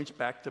arrow points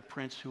back to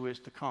Prince who is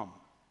to come.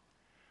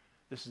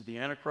 This is the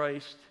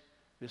Antichrist.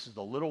 This is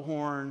the little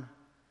horn.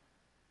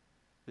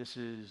 This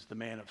is the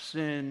man of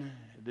sin.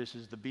 This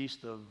is the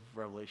beast of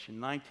Revelation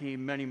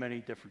 19. Many, many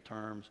different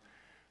terms.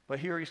 But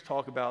here he's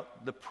talking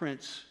about the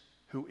prince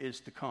who is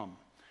to come.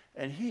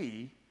 And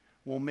he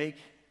will make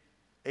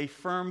a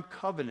firm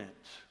covenant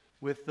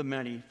with the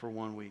many for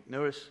 1 week.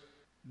 Notice,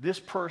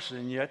 this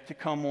person yet to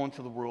come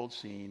onto the world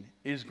scene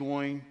is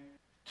going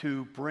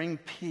to bring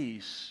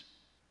peace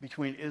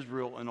between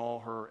Israel and all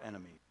her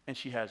enemies. And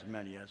she has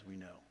many, as we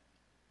know.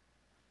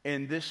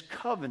 And this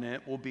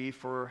covenant will be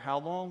for how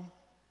long?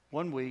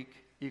 1 week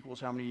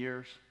equals how many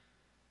years?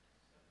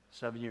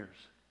 7 years.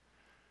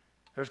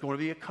 There's going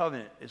to be a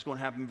covenant. It's going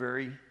to happen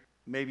very,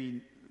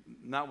 maybe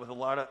not with a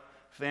lot of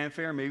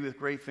fanfare, maybe with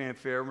great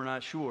fanfare, we're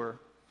not sure.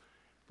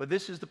 But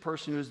this is the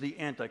person who is the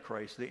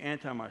Antichrist, the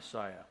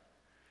anti-Messiah.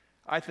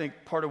 I think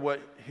part of what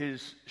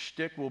his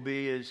shtick will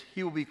be is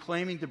he will be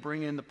claiming to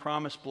bring in the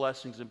promised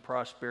blessings and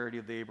prosperity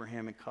of the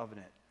Abrahamic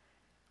covenant,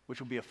 which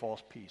will be a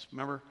false peace.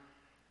 Remember,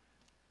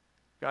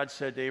 God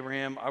said to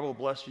Abraham, I will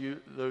bless you,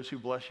 those who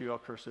bless you, I'll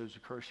curse those who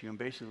curse you. And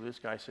basically this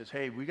guy says,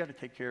 hey, we got to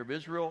take care of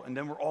Israel, and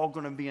then we're all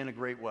going to be in a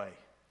great way,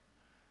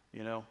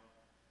 you know.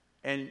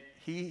 And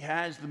he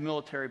has the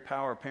military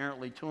power,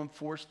 apparently, to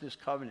enforce this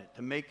covenant,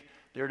 to make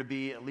there to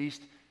be at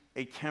least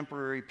a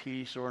temporary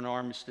peace or an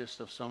armistice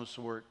of some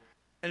sort.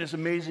 And as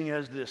amazing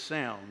as this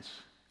sounds,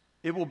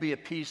 it will be a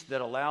peace that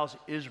allows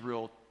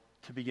Israel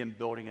to begin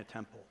building a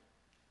temple.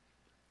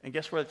 And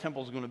guess where the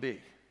temple is going to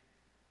be?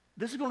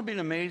 This is going to be an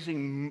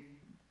amazing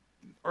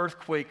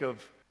earthquake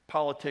of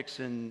politics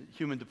and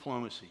human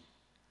diplomacy,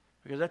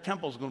 because that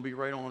temple is going to be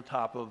right on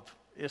top of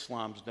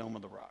Islam's Dome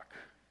of the Rock.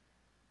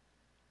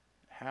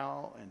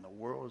 How in the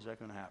world is that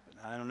going to happen?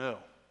 I don't know.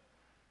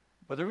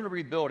 But they're going to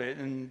rebuild it,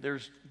 and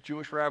there's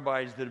Jewish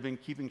rabbis that have been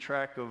keeping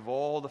track of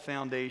all the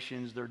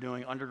foundations. They're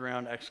doing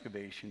underground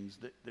excavations.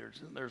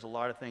 There's a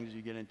lot of things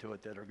you get into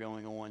it that are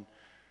going on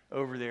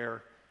over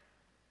there.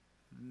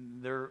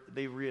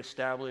 They've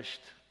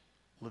reestablished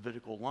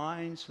Levitical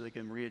lines so they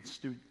can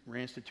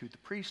reinstitute the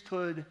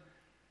priesthood.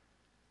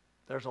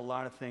 There's a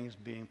lot of things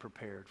being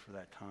prepared for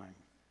that time.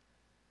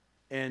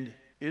 And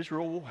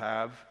Israel will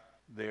have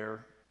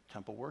their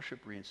temple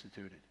worship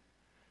reinstituted.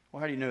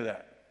 Well, how do you know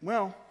that?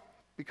 Well,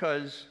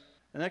 because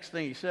the next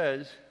thing he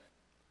says,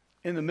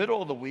 in the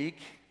middle of the week,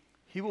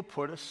 he will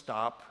put a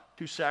stop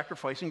to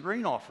sacrificing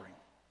grain offering.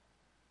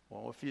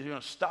 Well, if he's going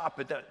to stop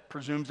it, that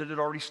presumes that it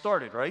already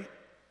started, right?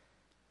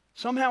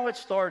 Somehow it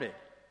started.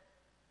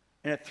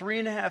 And at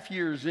 3.5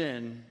 years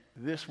in,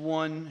 this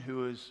one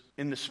who is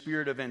in the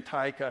spirit of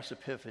Antiochus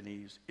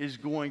Epiphanes is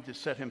going to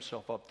set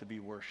himself up to be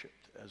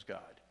worshipped as God.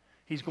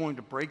 He's going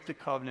to break the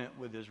covenant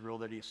with Israel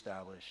that he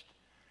established.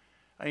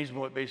 And he's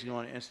basically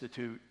going to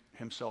institute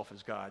himself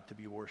as God to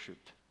be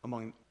worshipped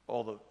among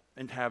all the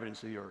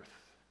inhabitants of the earth.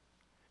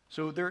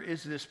 So there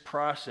is this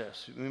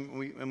process, and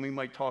we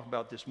might talk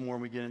about this more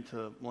when we get into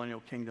the millennial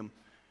kingdom.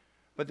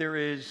 But there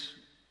is,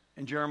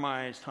 in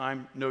Jeremiah's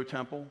time, no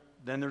temple.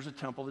 Then there's a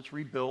temple that's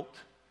rebuilt.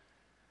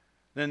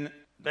 Then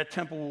that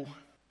temple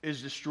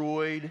is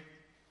destroyed.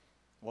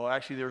 Well,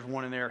 actually, there's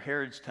one in there,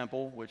 Herod's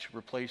temple, which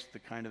replaced the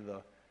kind of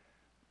the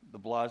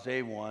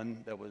blasé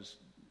one that was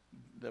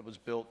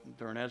built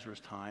during Ezra's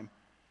time.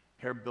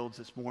 Herod builds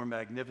this more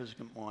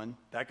magnificent one.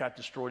 That got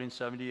destroyed in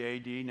 70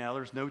 A.D. Now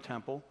there's no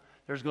temple.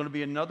 There's going to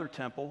be another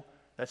temple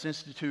that's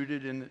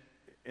instituted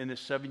in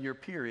this 7-year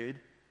period.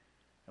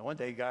 And one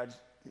day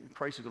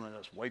Christ is going to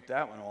just wipe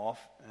that one off,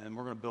 and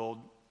we're going to build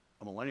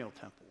a millennial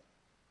temple,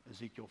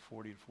 Ezekiel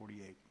 40 to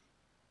 48.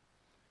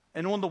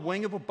 And on the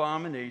wing of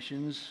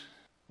abominations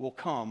will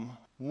come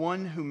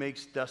one who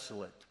makes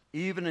desolate,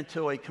 even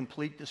until a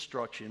complete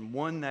destruction,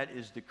 one that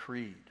is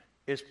decreed,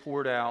 is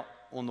poured out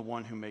on the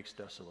one who makes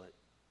desolate.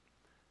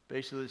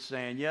 Basically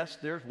saying, yes,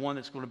 there's one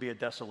that's going to be a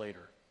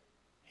desolator.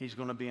 He's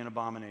going to be an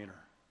abominator.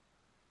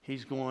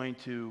 He's going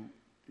to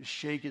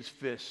shake his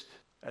fist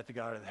at the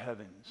God of the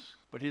heavens.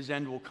 But his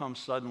end will come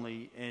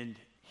suddenly, and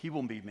he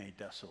will be made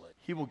desolate.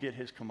 He will get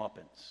his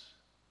comeuppance.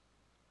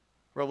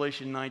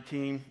 Revelation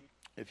 19,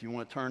 if you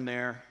want to turn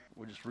there,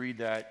 we'll just read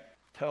that.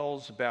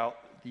 Tells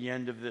about the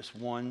end of this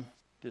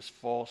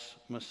false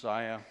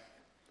Messiah.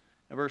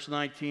 In verse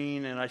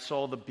 19, and I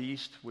saw the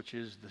beast, which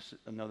is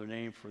another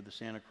name for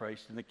this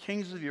Antichrist, and the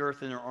kings of the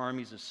earth and their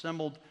armies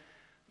assembled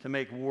to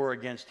make war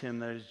against him,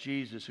 that is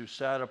Jesus, who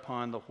sat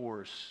upon the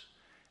horse,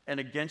 and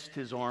against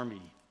his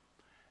army.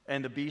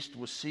 And the beast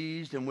was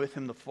seized, and with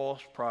him the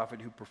false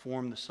prophet who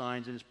performed the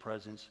signs in his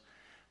presence,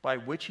 by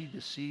which he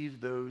deceived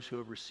those who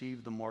have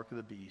received the mark of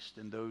the beast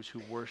and those who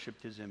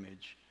worshipped his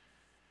image.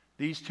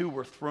 These two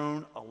were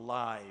thrown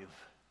alive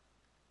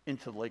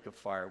into the lake of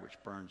fire, which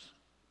burns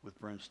with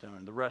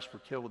brimstone. The rest were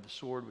killed with the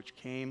sword which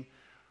came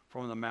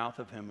from the mouth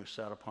of him who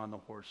sat upon the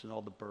horse, and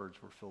all the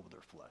birds were filled with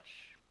their flesh.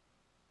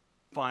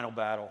 Final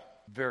battle,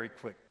 very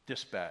quick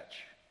dispatch.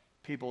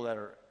 People that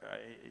are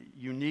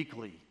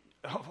uniquely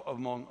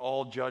among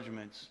all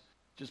judgments,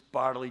 just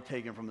bodily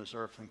taken from this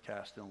earth and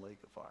cast in a lake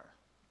of fire.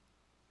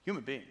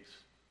 Human beings.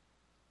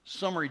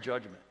 Summary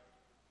judgment.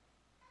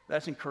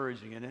 That's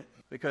encouraging, isn't it?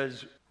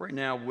 Because right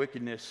now,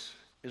 wickedness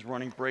is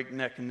running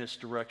breakneck in this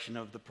direction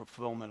of the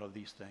fulfillment of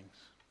these things.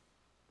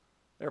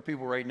 There are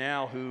people right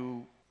now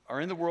who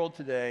are in the world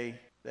today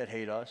that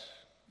hate us.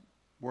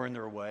 We're in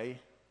their way.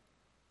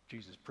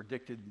 Jesus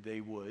predicted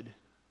they would.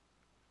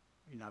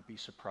 You'd not be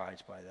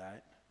surprised by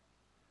that.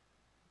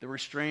 The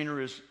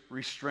restrainer is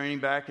restraining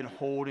back and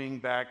holding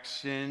back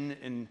sin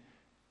and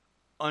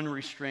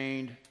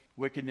unrestrained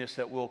wickedness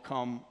that will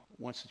come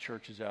once the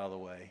church is out of the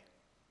way.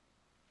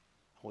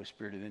 Holy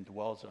Spirit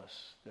indwells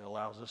us, that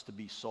allows us to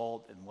be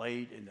salt and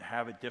light and to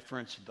have a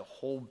difference and to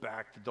hold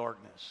back the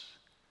darkness.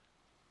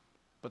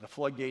 But the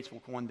floodgates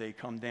will one day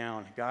come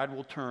down. God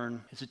will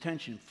turn his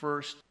attention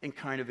first in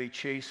kind of a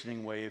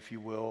chastening way, if you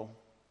will.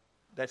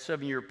 That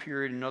 7-year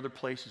period in other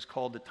places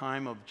called the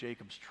time of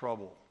Jacob's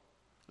trouble.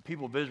 The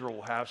people of Israel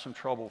will have some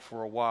trouble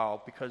for a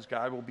while because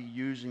God will be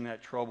using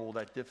that trouble,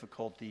 that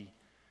difficulty,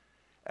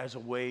 as a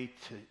way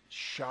to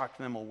shock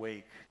them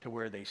awake to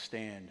where they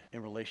stand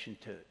in relation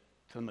to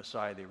the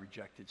Messiah they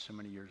rejected so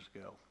many years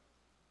ago.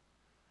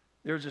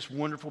 There's this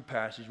wonderful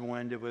passage. We'll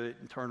end it with it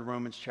and turn to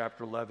Romans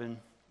chapter 11.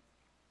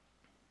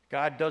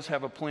 God does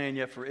have a plan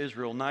yet for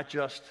Israel, not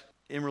just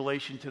in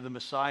relation to the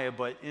Messiah,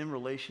 but in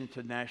relation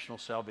to national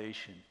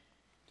salvation.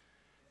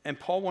 And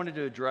Paul wanted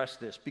to address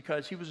this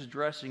because he was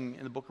addressing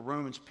in the book of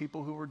Romans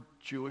people who were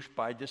Jewish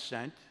by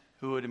descent,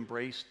 who had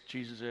embraced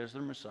Jesus as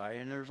their Messiah,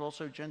 and there's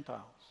also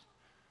Gentiles.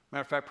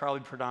 Matter of fact,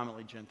 probably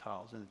predominantly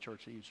Gentiles in the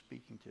church that he was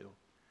speaking to.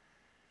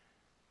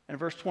 And in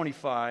verse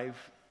 25,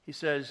 he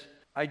says,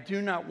 I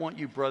do not want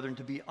you, brethren,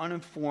 to be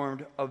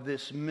uninformed of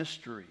this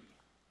mystery.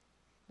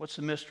 What's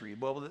the mystery?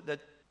 Well,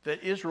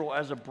 that Israel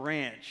as a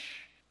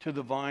branch to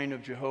the vine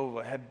of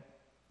Jehovah had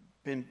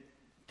been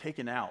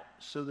taken out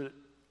so that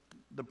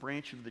the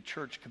branch of the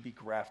church could be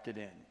grafted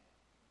in.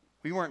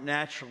 We weren't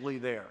naturally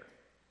there.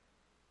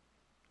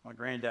 My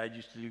granddad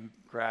used to do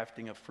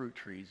grafting of fruit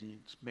trees, and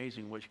it's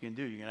amazing what you can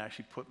do. You can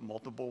actually put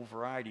multiple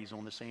varieties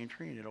on the same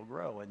tree, and it'll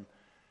grow. And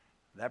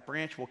that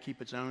branch will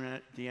keep its own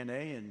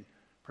DNA and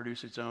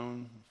produce its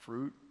own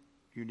fruit,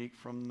 unique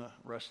from the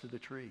rest of the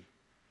tree.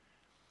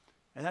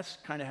 And that's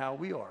kind of how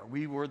we are.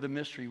 We were the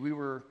mystery. We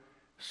were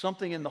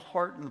something in the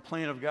heart and the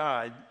plan of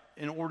God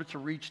in order to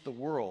reach the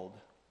world.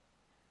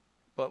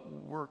 But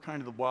we're kind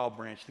of the wild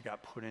branch that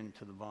got put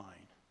into the vine.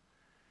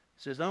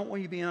 It says, I don't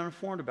want you to be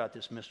uninformed about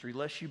this mystery,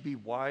 lest you be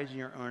wise in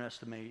your own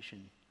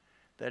estimation,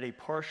 that a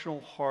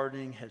partial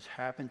hardening has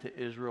happened to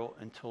Israel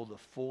until the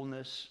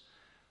fullness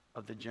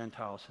of the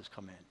Gentiles has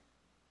come in.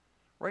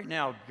 Right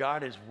now,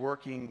 God is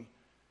working.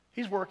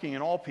 He's working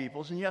in all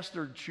peoples. And yes,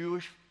 there are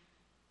Jewish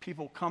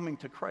people coming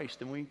to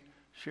Christ. And we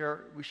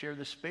share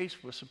this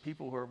space with some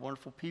people who are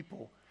wonderful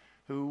people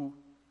who,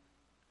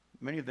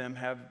 many of them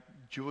have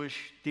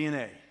Jewish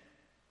DNA.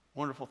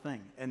 Wonderful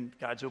thing. And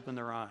God's opened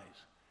their eyes.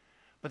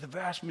 But the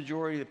vast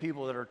majority of the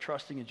people that are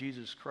trusting in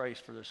Jesus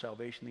Christ for their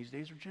salvation these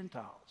days are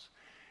Gentiles.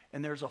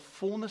 And there's a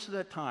fullness of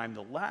that time,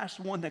 the last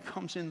one that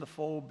comes in the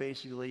fold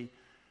basically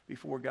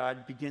before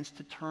God begins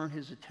to turn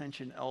his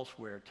attention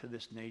elsewhere to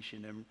this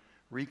nation and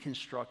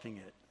reconstructing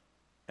it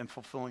and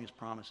fulfilling his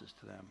promises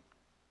to them.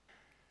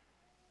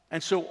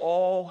 And so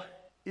all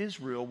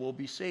Israel will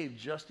be saved,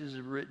 just as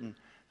is written,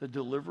 the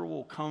deliverer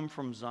will come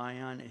from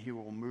Zion and he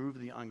will remove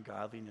the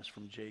ungodliness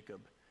from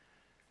Jacob.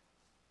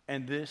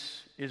 And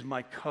this is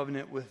my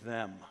covenant with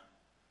them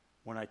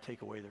when I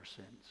take away their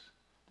sins.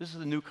 This is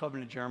the new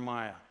covenant of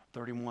Jeremiah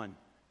 31.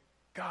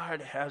 God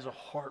has a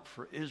heart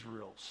for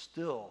Israel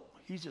still.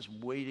 He's just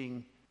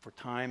waiting for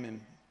time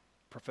and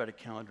prophetic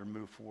calendar to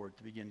move forward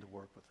to begin to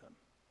work with them.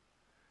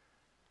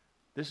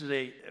 This is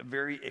a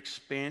very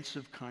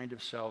expansive kind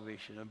of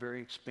salvation, a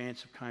very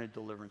expansive kind of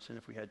deliverance. And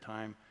if we had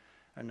time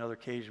on another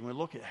occasion, we'll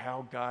look at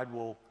how God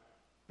will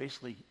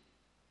basically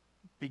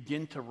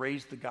begin to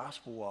raise the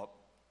gospel up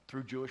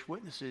through Jewish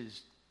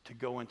witnesses to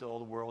go into all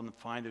the world and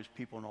find those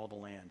people in all the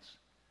lands.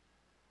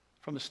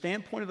 From the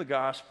standpoint of the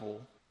gospel,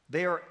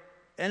 they are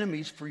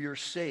enemies for your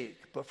sake,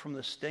 but from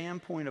the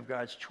standpoint of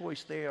God's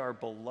choice, they are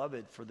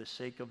beloved for the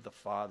sake of the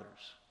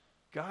fathers.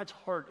 God's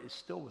heart is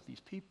still with these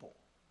people.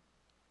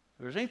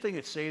 If there's anything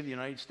that saved the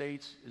United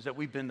States, is that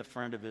we've been the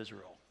friend of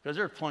Israel. Because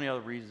there are plenty of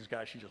other reasons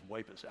God should just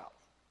wipe us out.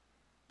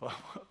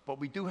 But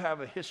we do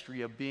have a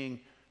history of being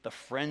the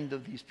friend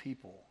of these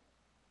people,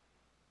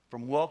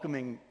 from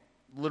welcoming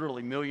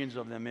literally millions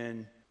of them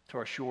in to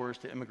our shores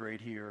to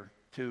immigrate here,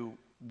 to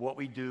what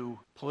we do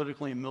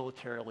politically and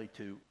militarily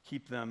to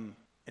keep them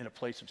in a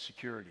place of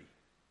security.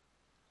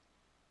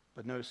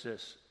 But notice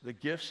this, the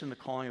gifts and the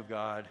calling of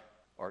God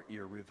are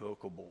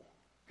irrevocable.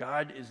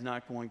 God is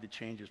not going to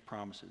change his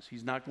promises.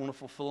 He's not going to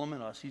fulfill them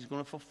in us. He's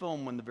going to fulfill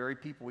them when the very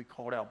people we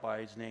called out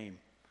by his name.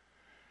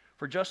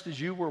 For just as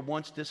you were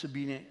once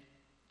disobedient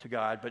to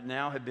God, but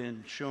now have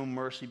been shown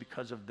mercy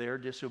because of their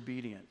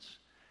disobedience,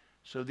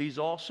 so these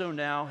also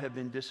now have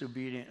been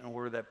disobedient in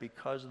order that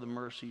because of the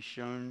mercy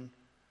shown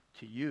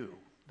to you,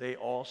 they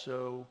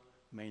also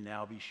may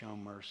now be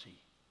shown mercy.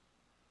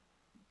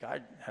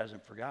 God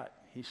hasn't forgotten.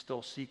 He's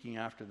still seeking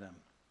after them.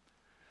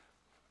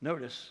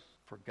 Notice,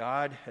 for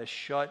God has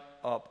shut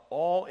up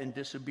all in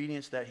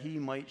disobedience that he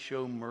might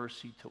show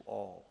mercy to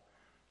all.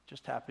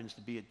 Just happens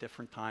to be at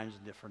different times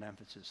and different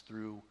emphasis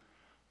through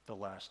the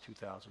last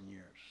 2,000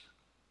 years.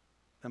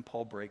 Then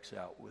Paul breaks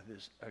out with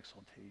his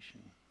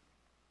exaltation.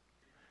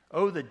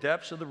 Oh, the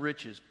depths of the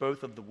riches,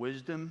 both of the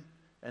wisdom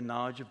and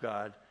knowledge of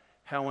God.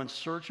 How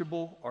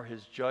unsearchable are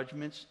his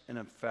judgments and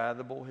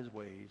unfathomable his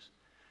ways.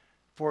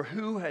 For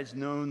who has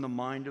known the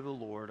mind of the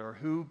Lord, or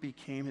who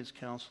became his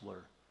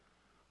counselor,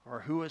 or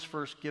who was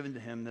first given to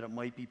him that it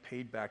might be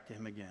paid back to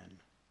him again?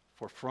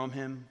 For from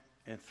him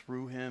and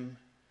through him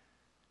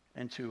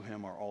and to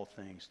him are all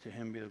things. To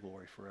him be the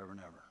glory forever and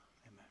ever.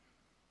 Amen.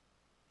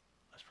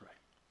 Let's pray.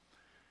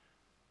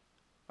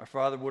 Our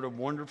Father, what a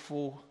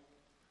wonderful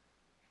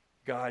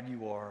God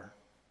you are.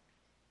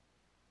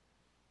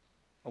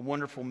 A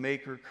wonderful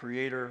maker,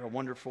 creator, a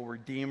wonderful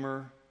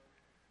redeemer,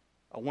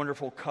 a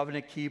wonderful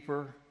covenant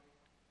keeper,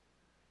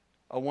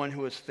 a one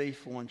who is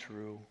faithful and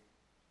true.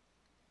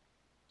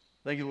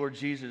 Thank you, Lord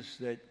Jesus,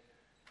 that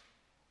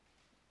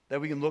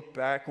we can look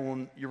back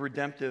on your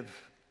redemptive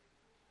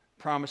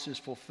promises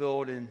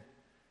fulfilled and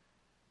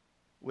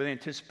with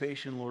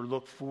anticipation, Lord,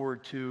 look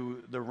forward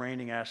to the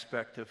reigning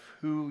aspect of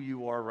who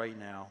you are right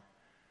now.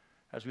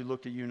 As we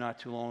looked at you not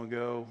too long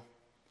ago,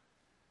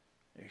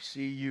 I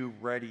see you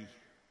ready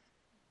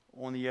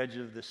on the edge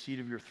of the seat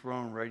of your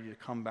throne, ready to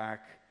come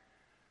back,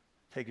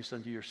 take us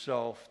unto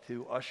yourself,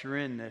 to usher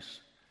in this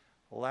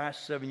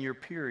last 7-year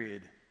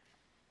period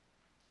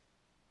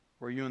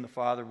where you and the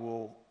Father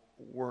will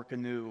work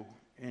anew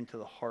into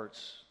the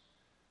hearts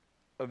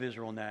of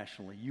Israel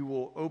nationally. You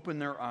will open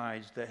their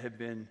eyes that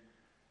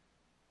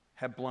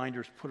have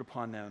blinders put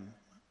upon them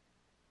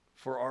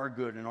for our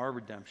good and our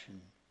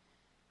redemption,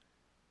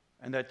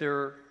 and that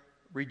their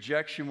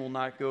rejection will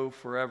not go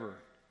forever,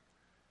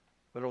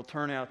 but it'll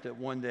turn out that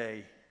one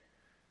day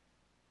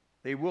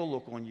they will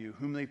look on you,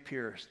 whom they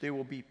pierced. They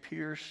will be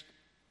pierced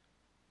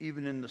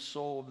even in the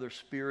soul of their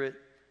spirit.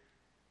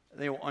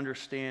 They will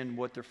understand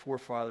what their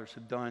forefathers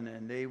have done,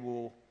 and they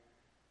will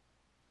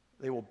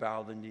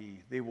bow the knee.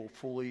 They will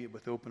fully,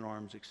 with open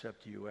arms,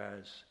 accept you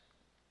as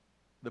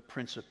the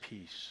Prince of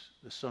Peace,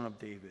 the Son of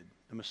David,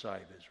 the Messiah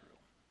of Israel.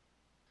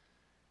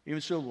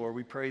 Even so, Lord,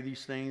 we pray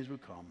these things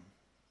would come.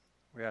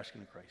 We ask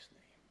in Christ's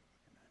name.